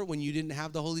you were when you didn't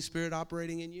have the Holy Spirit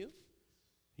operating in you?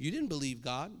 You didn't believe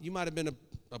God. You might have been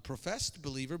a professed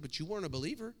believer, but you weren't a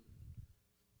believer.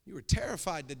 You were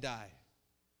terrified to die.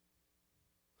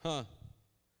 Huh?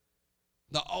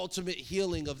 The ultimate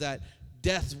healing of that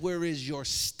death, where is your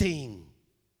sting?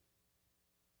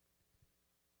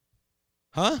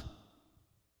 Huh?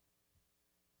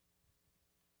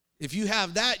 If you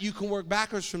have that, you can work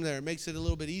backwards from there. It makes it a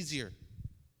little bit easier.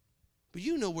 But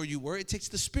you know where you were. It takes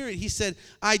the Spirit. He said,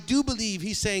 I do believe.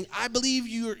 He's saying, I believe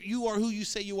you are who you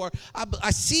say you are.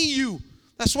 I see you.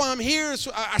 That's why I'm here.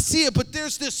 So I see it. But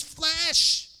there's this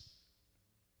flesh.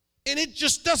 And it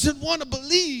just doesn't want to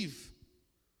believe.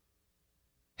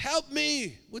 Help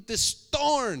me with this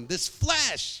thorn, this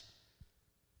flesh.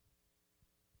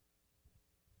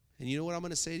 And you know what I'm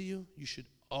going to say to you? You should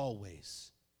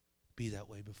always be that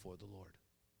way before the Lord.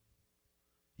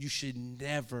 You should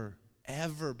never,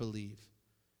 ever believe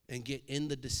and get in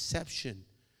the deception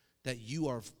that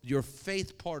your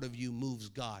faith part of you moves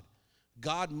God.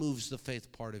 God moves the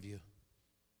faith part of you.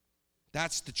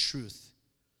 That's the truth.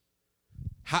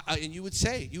 And you would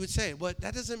say, well,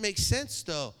 that doesn't make sense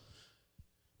though.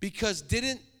 Because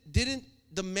didn't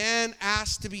the man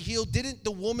ask to be healed? Didn't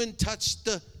the woman touch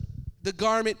the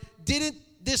garment? Didn't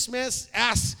this man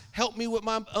ask help me with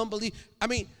my unbelief. I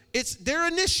mean, they're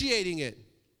initiating it.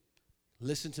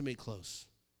 Listen to me close.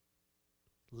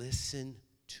 Listen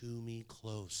to me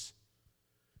close.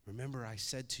 Remember, I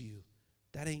said to you,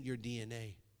 that ain't your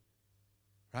DNA,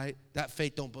 right? That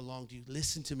faith don't belong to you.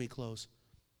 Listen to me close.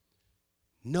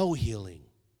 No healing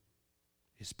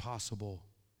is possible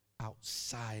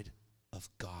outside of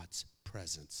God's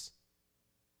presence.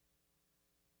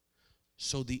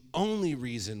 So the only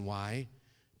reason why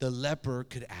the leper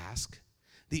could ask,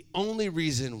 the only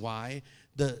reason why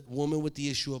the woman with the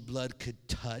issue of blood could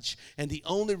touch, and the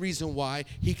only reason why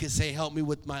he could say, help me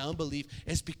with my unbelief,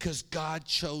 is because God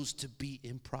chose to be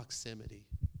in proximity.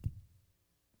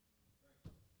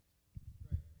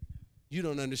 You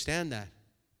don't understand that.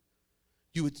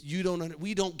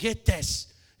 We don't get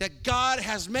this. That God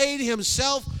has made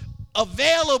himself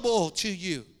available to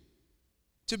you.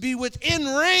 To be within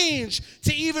range,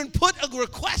 to even put a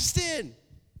request in.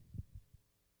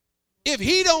 If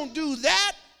he don't do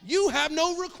that, you have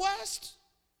no request.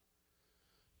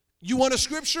 You want a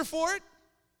scripture for it?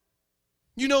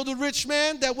 You know the rich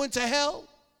man that went to hell?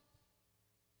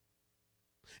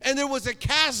 And there was a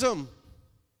chasm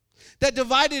that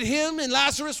divided him, and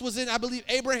Lazarus was in, I believe,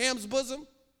 Abraham's bosom.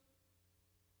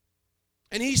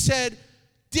 And he said,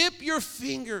 dip your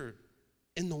finger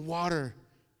in the water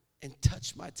and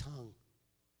touch my tongue,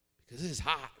 because it is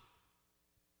hot.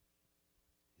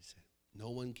 He said, no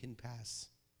one can pass.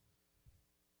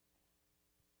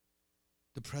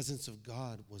 The presence of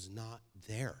God was not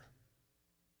there.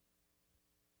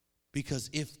 Because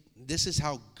if this is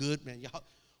how good, man, y'all,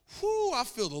 I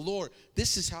feel the Lord.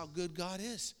 This is how good God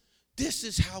is. This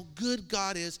is how good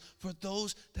God is for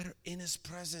those that are in his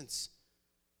presence.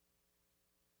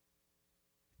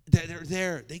 That they're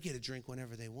there, they get a drink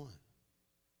whenever they want.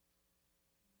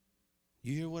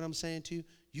 You hear what I'm saying to you?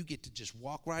 You get to just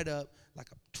walk right up like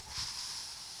a,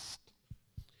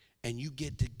 and you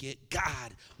get to get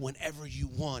God whenever you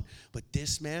want. But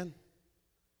this man,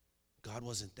 God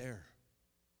wasn't there.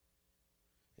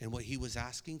 And what he was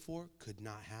asking for could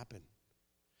not happen.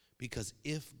 Because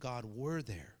if God were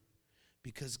there,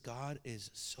 because God is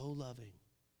so loving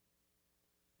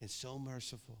and so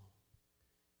merciful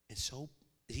and so,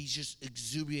 he just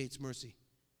exubeates mercy,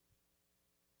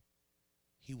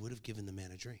 he would have given the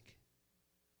man a drink.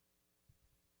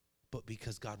 But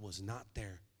because God was not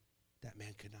there, that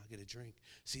man could not get a drink.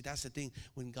 See, that's the thing.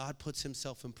 When God puts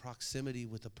himself in proximity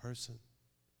with a person,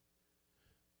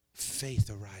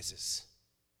 faith arises.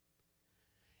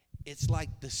 It's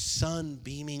like the sun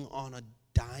beaming on a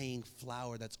dying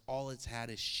flower that's all it's had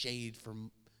is shade for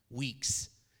weeks,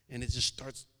 and it just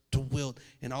starts to wilt,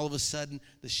 and all of a sudden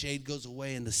the shade goes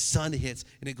away and the sun hits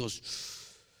and it goes.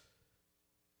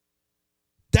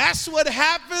 That's what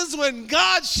happens when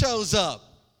God shows up.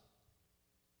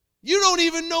 You don't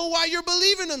even know why you're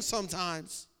believing him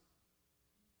sometimes.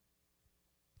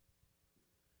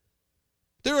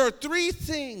 There are three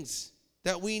things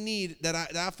that we need that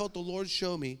I felt the Lord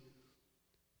show me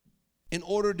in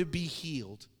order to be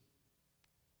healed.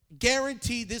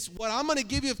 Guaranteed, this what I'm going to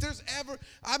give you. If there's ever,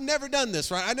 I've never done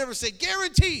this, right? I never say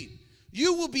guaranteed.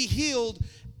 You will be healed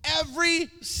every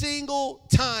single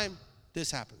time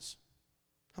this happens.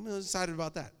 How many are excited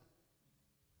about that?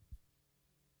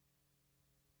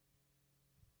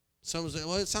 Someone say,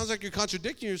 well, it sounds like you're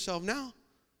contradicting yourself now.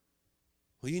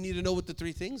 Well, you need to know what the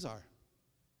three things are.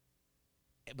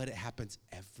 But it happens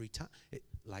every time,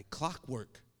 like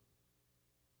clockwork.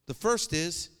 The first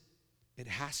is, it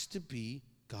has to be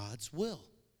God's will.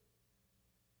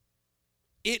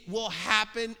 It will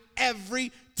happen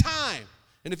every time.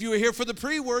 And if you were here for the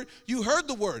pre-word, you heard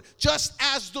the word, just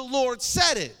as the Lord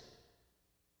said it.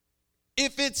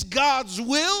 If it's God's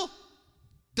will,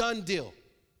 done deal.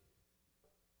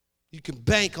 You can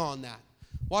bank on that.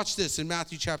 Watch this in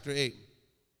Matthew chapter 8.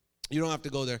 You don't have to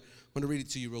go there. I'm going to read it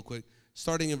to you real quick.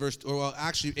 Starting in verse, or well,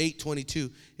 actually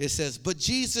 8:22, it says, but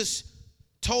Jesus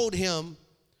told him,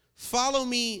 follow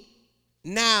me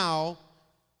now,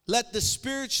 let the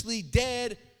spiritually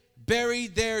dead bury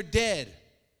their dead.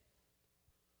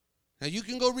 Now you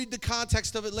can go read the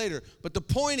context of it later, but the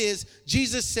point is,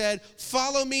 Jesus said,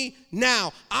 follow me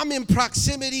now. I'm in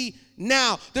proximity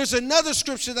now. There's another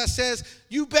scripture that says,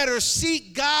 you better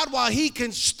seek God while he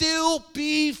can still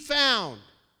be found.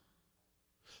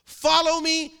 Follow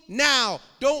me now.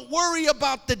 Don't worry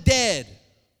about the dead.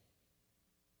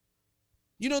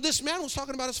 You know, this man was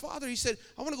talking about his father. He said,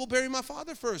 I want to go bury my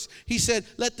father first. He said,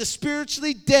 let the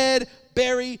spiritually dead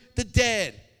bury the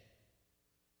dead.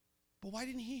 But why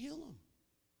didn't he heal him?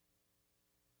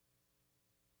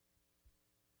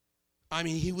 I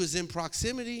mean, he was in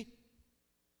proximity.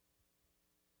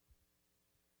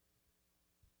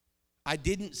 I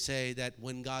didn't say that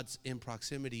when God's in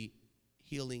proximity,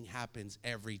 healing happens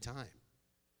every time.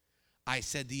 I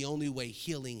said the only way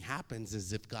healing happens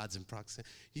is if God's in proximity.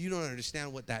 You don't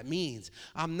understand what that means.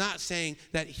 I'm not saying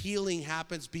that healing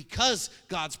happens because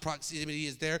God's proximity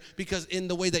is there, because in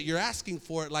the way that you're asking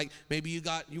for it, like maybe you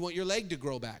want your leg to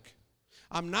grow back.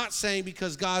 I'm not saying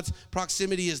because God's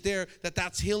proximity is there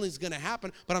that's healing is going to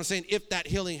happen, but I'm saying if that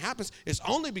healing happens, it's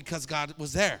only because God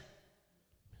was there.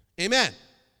 Amen.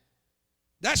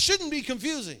 That shouldn't be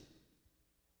confusing.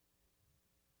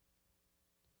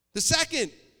 The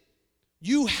second,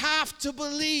 you have to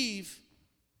believe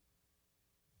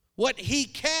what he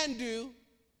can do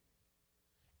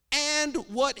and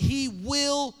what he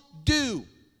will do.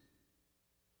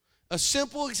 A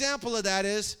simple example of that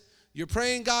is you're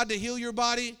praying God to heal your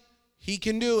body, he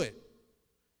can do it.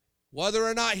 Whether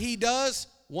or not he does,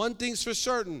 one thing's for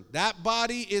certain, that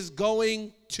body is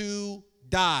going to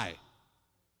die.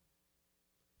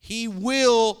 He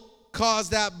will cause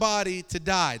that body to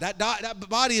die. That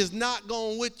body is not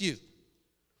going with you.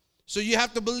 So you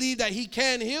have to believe that he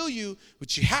can heal you,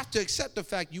 but you have to accept the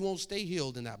fact you won't stay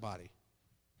healed in that body.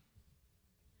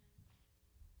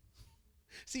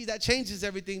 See, that changes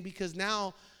everything, because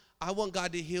now I want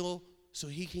God to heal so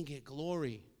he can get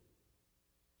glory.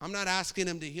 I'm not asking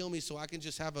him to heal me so I can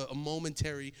just have a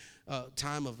momentary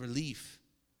time of relief.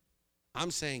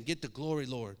 I'm saying, get the glory,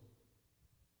 Lord.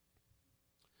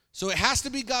 So it has to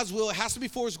be God's will. It has to be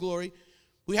for his glory.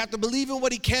 We have to believe in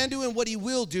what he can do and what he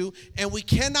will do. And we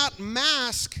cannot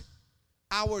mask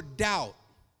our doubt.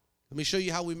 Let me show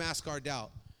you how we mask our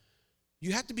doubt.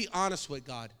 You have to be honest with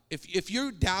God. If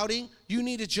you're doubting, you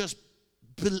need to just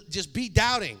be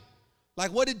doubting.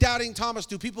 Like, what did doubting Thomas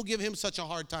do? People give him such a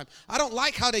hard time. I don't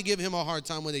like how they give him a hard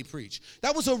time when they preach.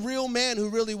 That was a real man who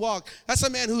really walked. That's a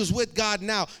man who's with God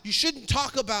now. You shouldn't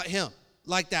talk about him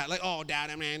like that. Like, oh,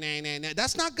 doubting, nah.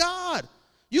 That's not God.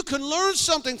 You can learn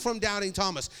something from doubting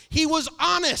Thomas. He was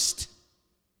honest.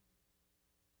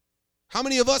 How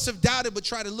many of us have doubted but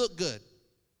try to look good?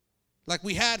 Like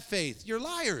we had faith. You're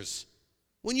liars.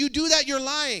 When you do that, you're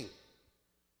lying.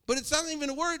 But it's not even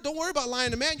a word. Don't worry about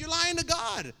lying to man. You're lying to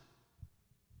God.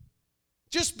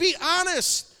 Just be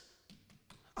honest.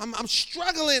 I'm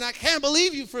struggling. I can't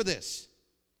believe you for this.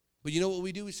 But you know what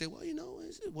we do? We say, well,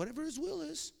 whatever his will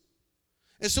is.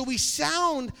 And so we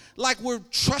sound like we're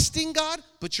trusting God,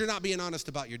 but you're not being honest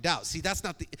about your doubt. See, that's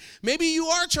not maybe you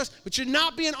are trusting, but you're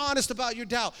not being honest about your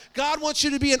doubt. God wants you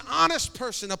to be an honest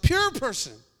person, a pure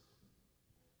person.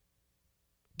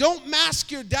 Don't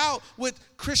mask your doubt with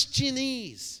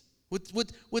Christianese, with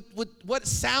what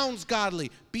sounds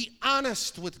godly. Be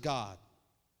honest with God.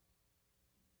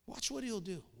 Watch what he'll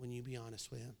do when you be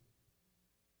honest with him.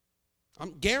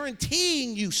 I'm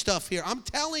guaranteeing you stuff here. I'm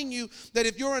telling you that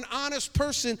if you're an honest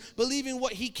person believing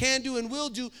what he can do and will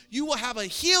do, you will have a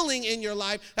healing in your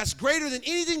life that's greater than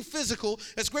anything physical,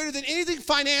 that's greater than anything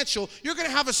financial. You're going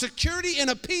to have a security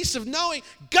and a peace of knowing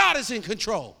God is in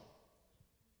control.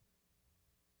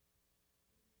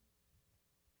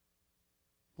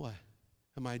 What?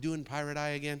 Am I doing pirate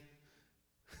eye again?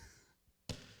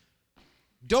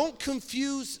 Don't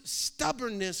confuse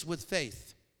stubbornness with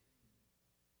faith.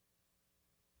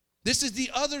 This is the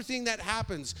other thing that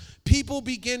happens. People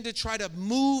begin to try to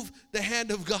move the hand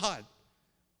of God.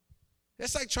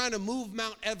 It's like trying to move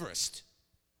Mount Everest.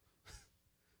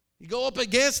 You go up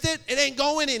against it, it ain't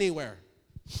going anywhere.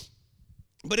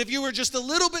 But if you were just a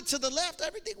little bit to the left,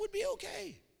 everything would be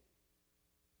okay.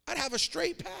 I'd have a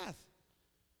straight path.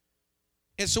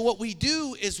 And so what we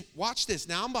do is, watch this.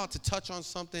 Now I'm about to touch on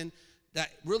something that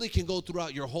really can go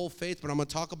throughout your whole faith, but I'm going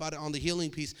to talk about it on the healing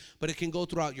piece, but it can go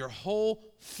throughout your whole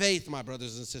faith, my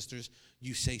brothers and sisters.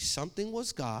 You say something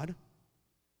was God,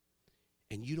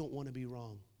 and you don't want to be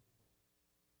wrong,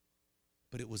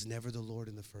 but it was never the Lord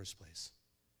in the first place.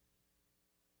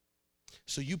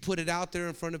 So you put it out there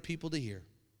in front of people to hear.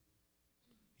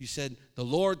 You said, the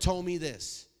Lord told me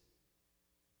this.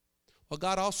 Well,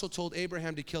 God also told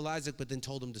Abraham to kill Isaac, but then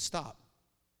told him to stop.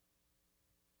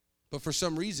 But for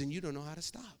some reason, you don't know how to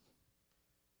stop.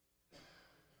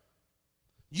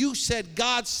 You said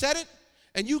God said it,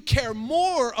 and you care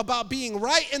more about being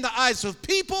right in the eyes of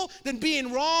people than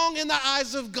being wrong in the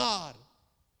eyes of God.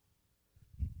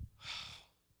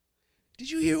 Did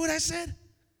you hear what I said?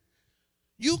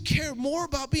 You care more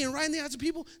about being right in the eyes of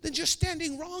people than just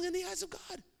standing wrong in the eyes of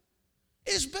God.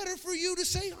 It's better for you to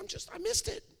say, I missed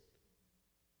it.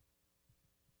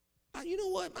 You know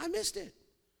what? I missed it.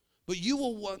 But you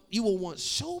will want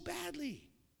so badly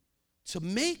to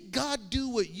make God do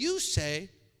what you say,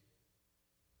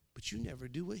 but you never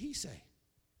do what he say.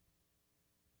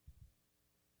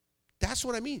 That's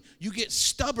what I mean. You get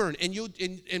stubborn, and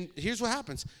and here's what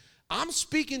happens. I'm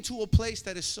speaking to a place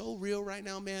that is so real right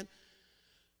now, man.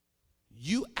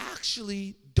 You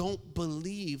actually don't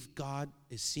believe God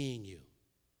is seeing you.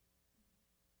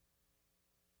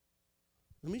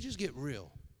 Let me just get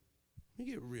real. Let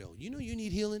me get real. You know you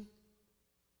need healing?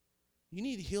 You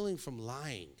need healing from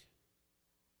lying,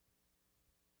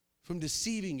 from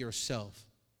deceiving yourself.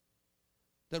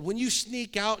 That when you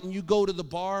sneak out and you go to the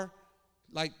bar,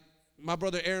 like my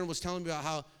brother Aaron was telling me about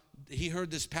how he heard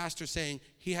this pastor saying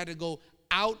he had to go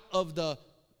out of the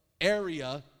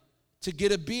area to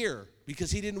get a beer because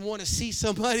he didn't want to see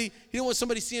somebody. He didn't want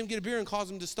somebody to see him get a beer and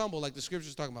cause him to stumble, like the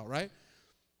scripture's talking about, right?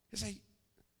 It's like,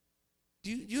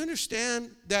 do you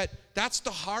understand that that's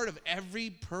the heart of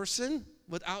every person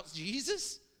without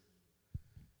Jesus?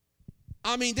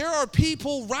 I mean, there are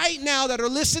people right now that are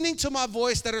listening to my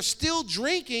voice that are still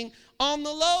drinking on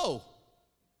the low.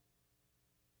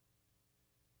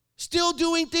 Still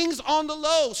doing things on the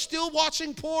low. Still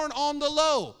watching porn on the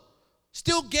low.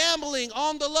 Still gambling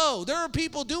on the low. There are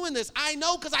people doing this. I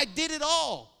know because I did it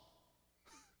all.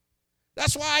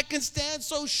 That's why I can stand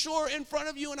so sure in front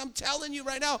of you, and I'm telling you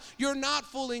right now, you're not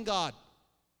fooling God.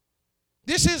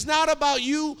 This is not about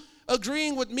you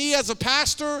agreeing with me as a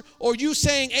pastor or you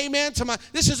saying amen to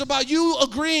this is about you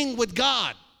agreeing with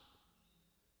God.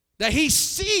 That he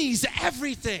sees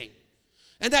everything.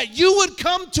 And that you would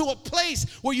come to a place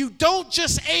where you don't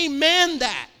just amen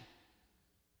that,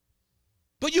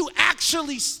 but you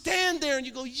actually stand there and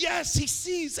you go, yes, he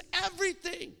sees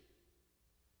everything.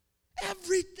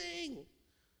 Everything.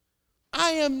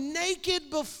 I am naked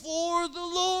before the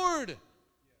Lord.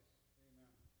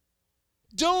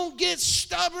 Don't get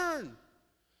stubborn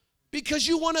because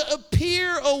you want to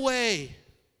appear a way.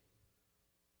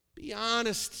 Be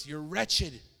honest, you're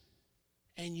wretched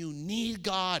and you need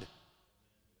God.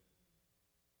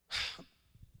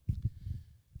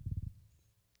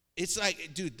 It's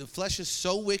like, dude, the flesh is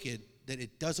so wicked that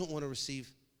it doesn't want to receive.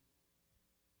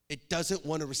 It doesn't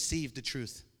want to receive the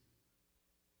truth.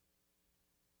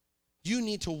 You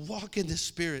need to walk in the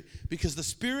Spirit because the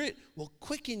Spirit will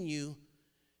quicken you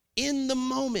in the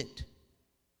moment.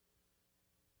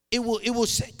 It will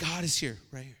say, God is here,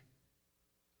 right here.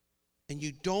 And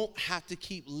you don't have to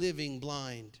keep living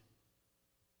blind.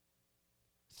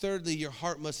 Thirdly, your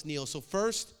heart must kneel. So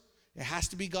first, it has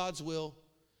to be God's will.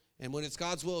 And when it's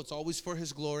God's will, it's always for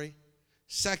his glory.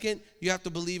 Second, you have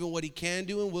to believe in what he can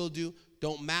do and will do.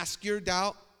 Don't mask your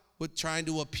doubt with trying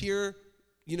to appear,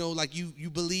 like you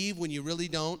believe when you really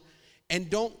don't. And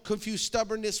don't confuse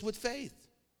stubbornness with faith.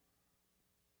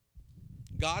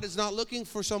 God is not looking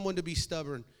for someone to be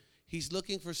stubborn. He's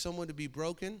looking for someone to be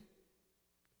broken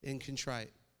and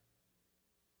contrite.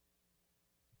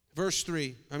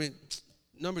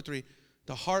 Number 3,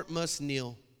 the heart must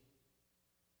kneel.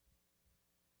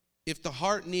 If the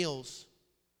heart kneels,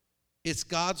 it's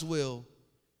God's will,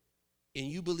 and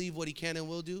you believe what he can and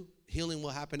will do, healing will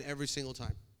happen every single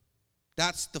time.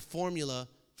 That's the formula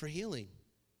for healing.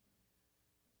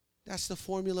 That's the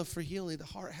formula for healing. The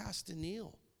heart has to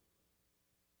kneel.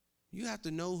 You have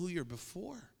to know who you're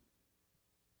before.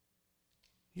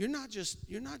 You're not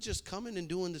just coming and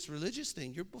doing this religious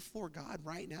thing. You're before God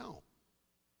right now.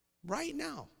 Right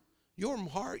now. Your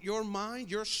heart, your mind,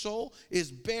 your soul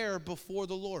is bare before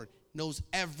the Lord. Knows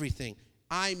everything.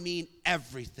 I mean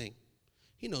everything.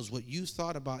 He knows what you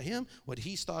thought about him, what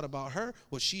he's thought about her,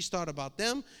 what she's thought about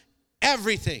them.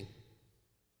 Everything.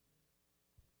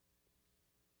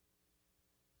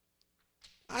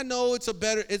 I know it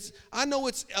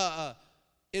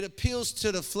appeals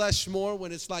to the flesh more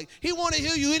when it's like, he want to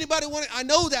heal you, anybody want it? I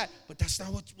know that, but that's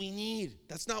not what we need.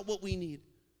 That's not what we need.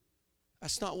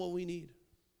 That's not what we need.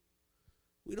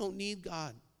 We don't need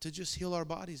God to just heal our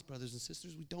bodies, brothers and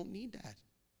sisters. We don't need that.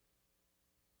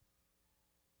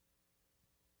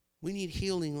 We need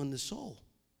healing on the soul.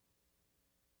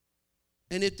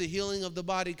 And if the healing of the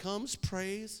body comes,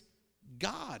 praise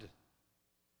God.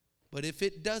 But if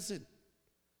it doesn't,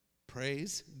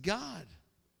 praise God.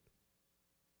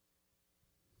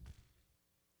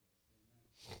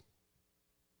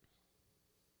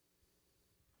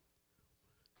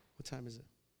 What time is it?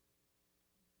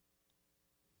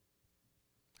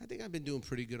 I think I've been doing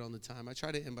pretty good on the time. I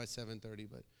try to end by 7:30,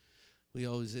 but we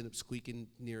always end up squeaking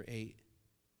near 8.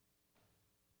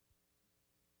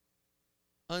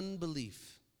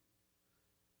 Unbelief.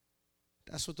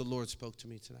 That's what the Lord spoke to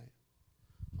me tonight.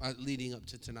 Leading up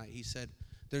to tonight, he said,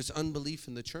 there's unbelief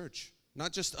in the church.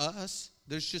 Not just us.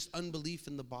 There's just unbelief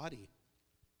in the body.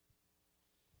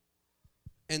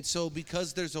 And so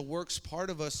because there's a works part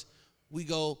of us, we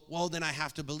go, well, then I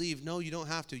have to believe. No, you don't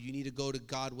have to. You need to go to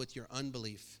God with your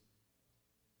unbelief.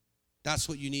 That's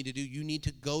what you need to do. You need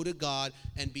to go to God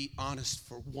and be honest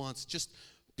for once. Just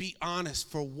be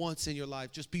honest for once in your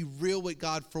life. Just be real with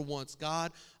God for once.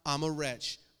 God, I'm a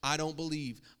wretch. I don't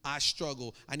believe. I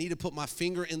struggle. I need to put my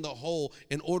finger in the hole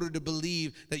in order to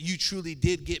believe that you truly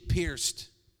did get pierced.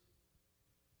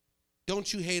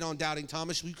 Don't you hate on Doubting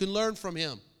Thomas. You can learn from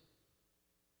him.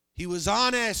 He was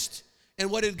honest. And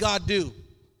what did God do?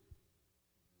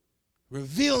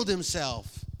 Revealed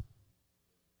himself.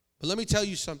 But let me tell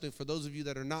you something, for those of you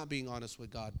that are not being honest with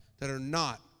God, that are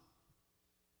not,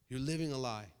 you're living a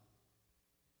lie.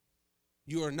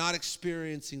 You are not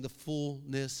experiencing the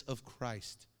fullness of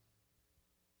Christ.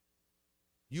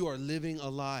 You are living a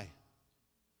lie.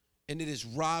 And it is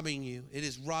robbing you. It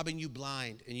is robbing you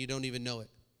blind, and you don't even know it.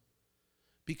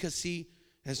 Because see,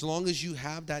 as long as you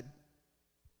have that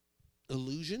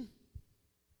illusion,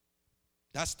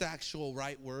 that's the actual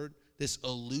right word, this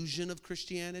illusion of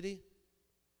Christianity,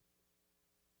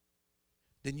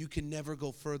 then you can never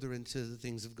go further into the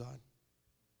things of God.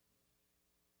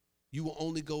 You will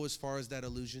only go as far as that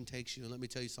illusion takes you. And let me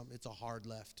tell you something, it's a hard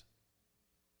left.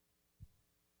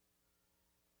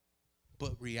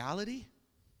 But reality,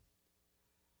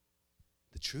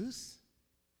 the truth,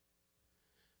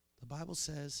 the Bible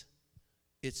says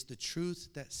it's the truth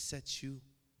that sets you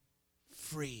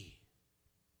free,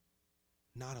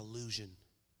 not illusion,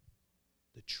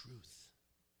 the truth.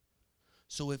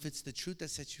 So if it's the truth that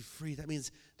sets you free, that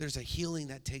means there's a healing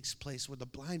that takes place where the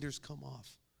blinders come off.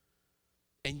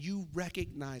 And you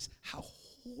recognize how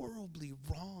horribly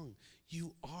wrong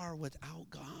you are without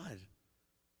God.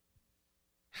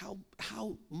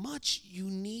 How much you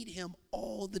need him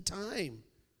all the time.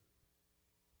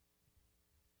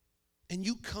 And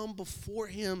you come before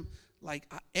him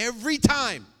like every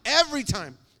time.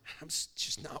 I'm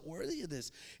just not worthy of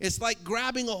this. It's like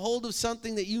grabbing a hold of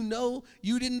something that you know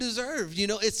you didn't deserve. You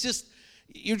know, it's just,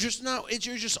 you're just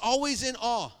always in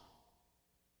awe.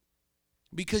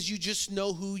 Because you just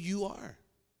know who you are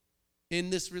in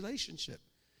this relationship.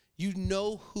 You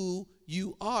know who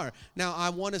you are. Now, I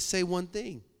want to say one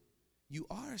thing. You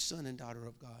are a son and daughter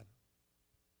of God.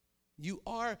 You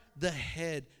are the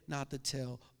head, not the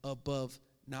tail, above,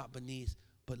 not beneath.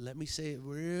 But let me say it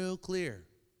real clear.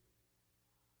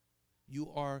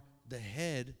 You are the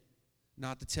head,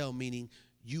 not the tail, meaning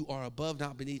you are above,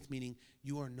 not beneath, meaning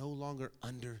you are no longer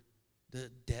under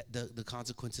the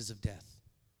consequences of death.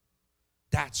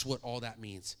 That's what all that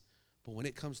means. But when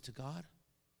it comes to God,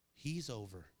 he's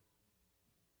over,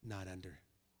 not under.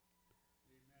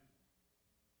 Amen.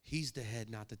 He's the head,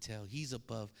 not the tail. He's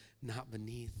above, not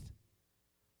beneath.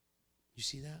 You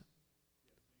see that? Yes,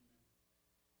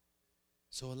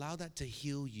 so allow that to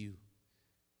heal you.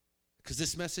 Because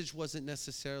this message wasn't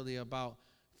necessarily about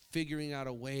figuring out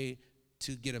a way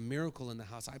to get a miracle in the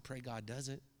house. I pray God does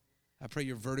it. I pray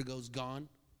your vertigo's gone.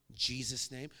 In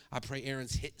Jesus' name. I pray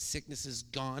Aaron's sickness is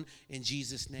gone in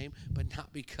Jesus' name, but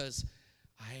not because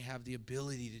I have the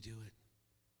ability to do it.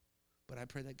 But I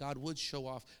pray that God would show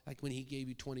off like when he gave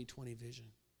you 20/20 vision.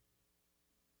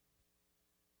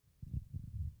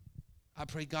 I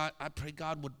pray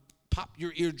God would pop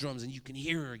your eardrums and you can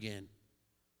hear her again.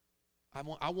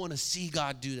 I want to see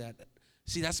God do that.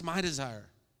 See, that's my desire.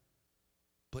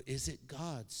 But is it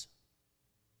God's?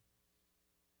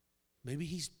 Maybe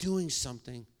he's doing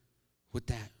something with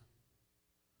that.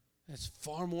 That's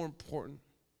far more important.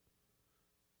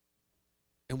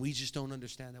 And we just don't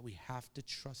understand that we have to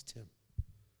trust him.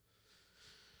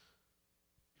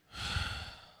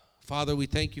 Father, we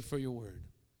thank you for your word.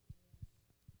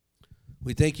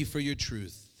 We thank you for your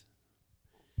truth.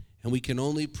 And we can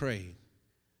only pray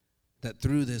that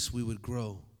through this we would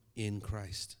grow in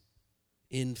Christ,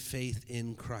 in faith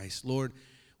in Christ. Lord,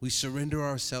 we surrender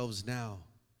ourselves now.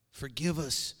 Forgive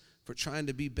us for trying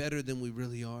to be better than we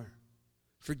really are.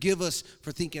 Forgive us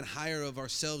for thinking higher of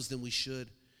ourselves than we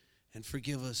should. And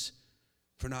forgive us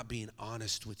for not being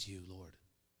honest with you, Lord.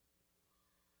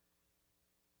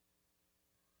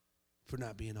 For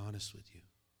not being honest with you.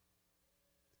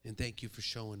 And thank you for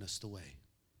showing us the way.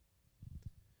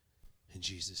 In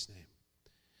Jesus' name.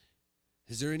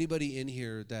 Is there anybody in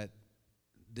here that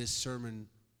this sermon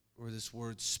or this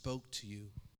word spoke to you?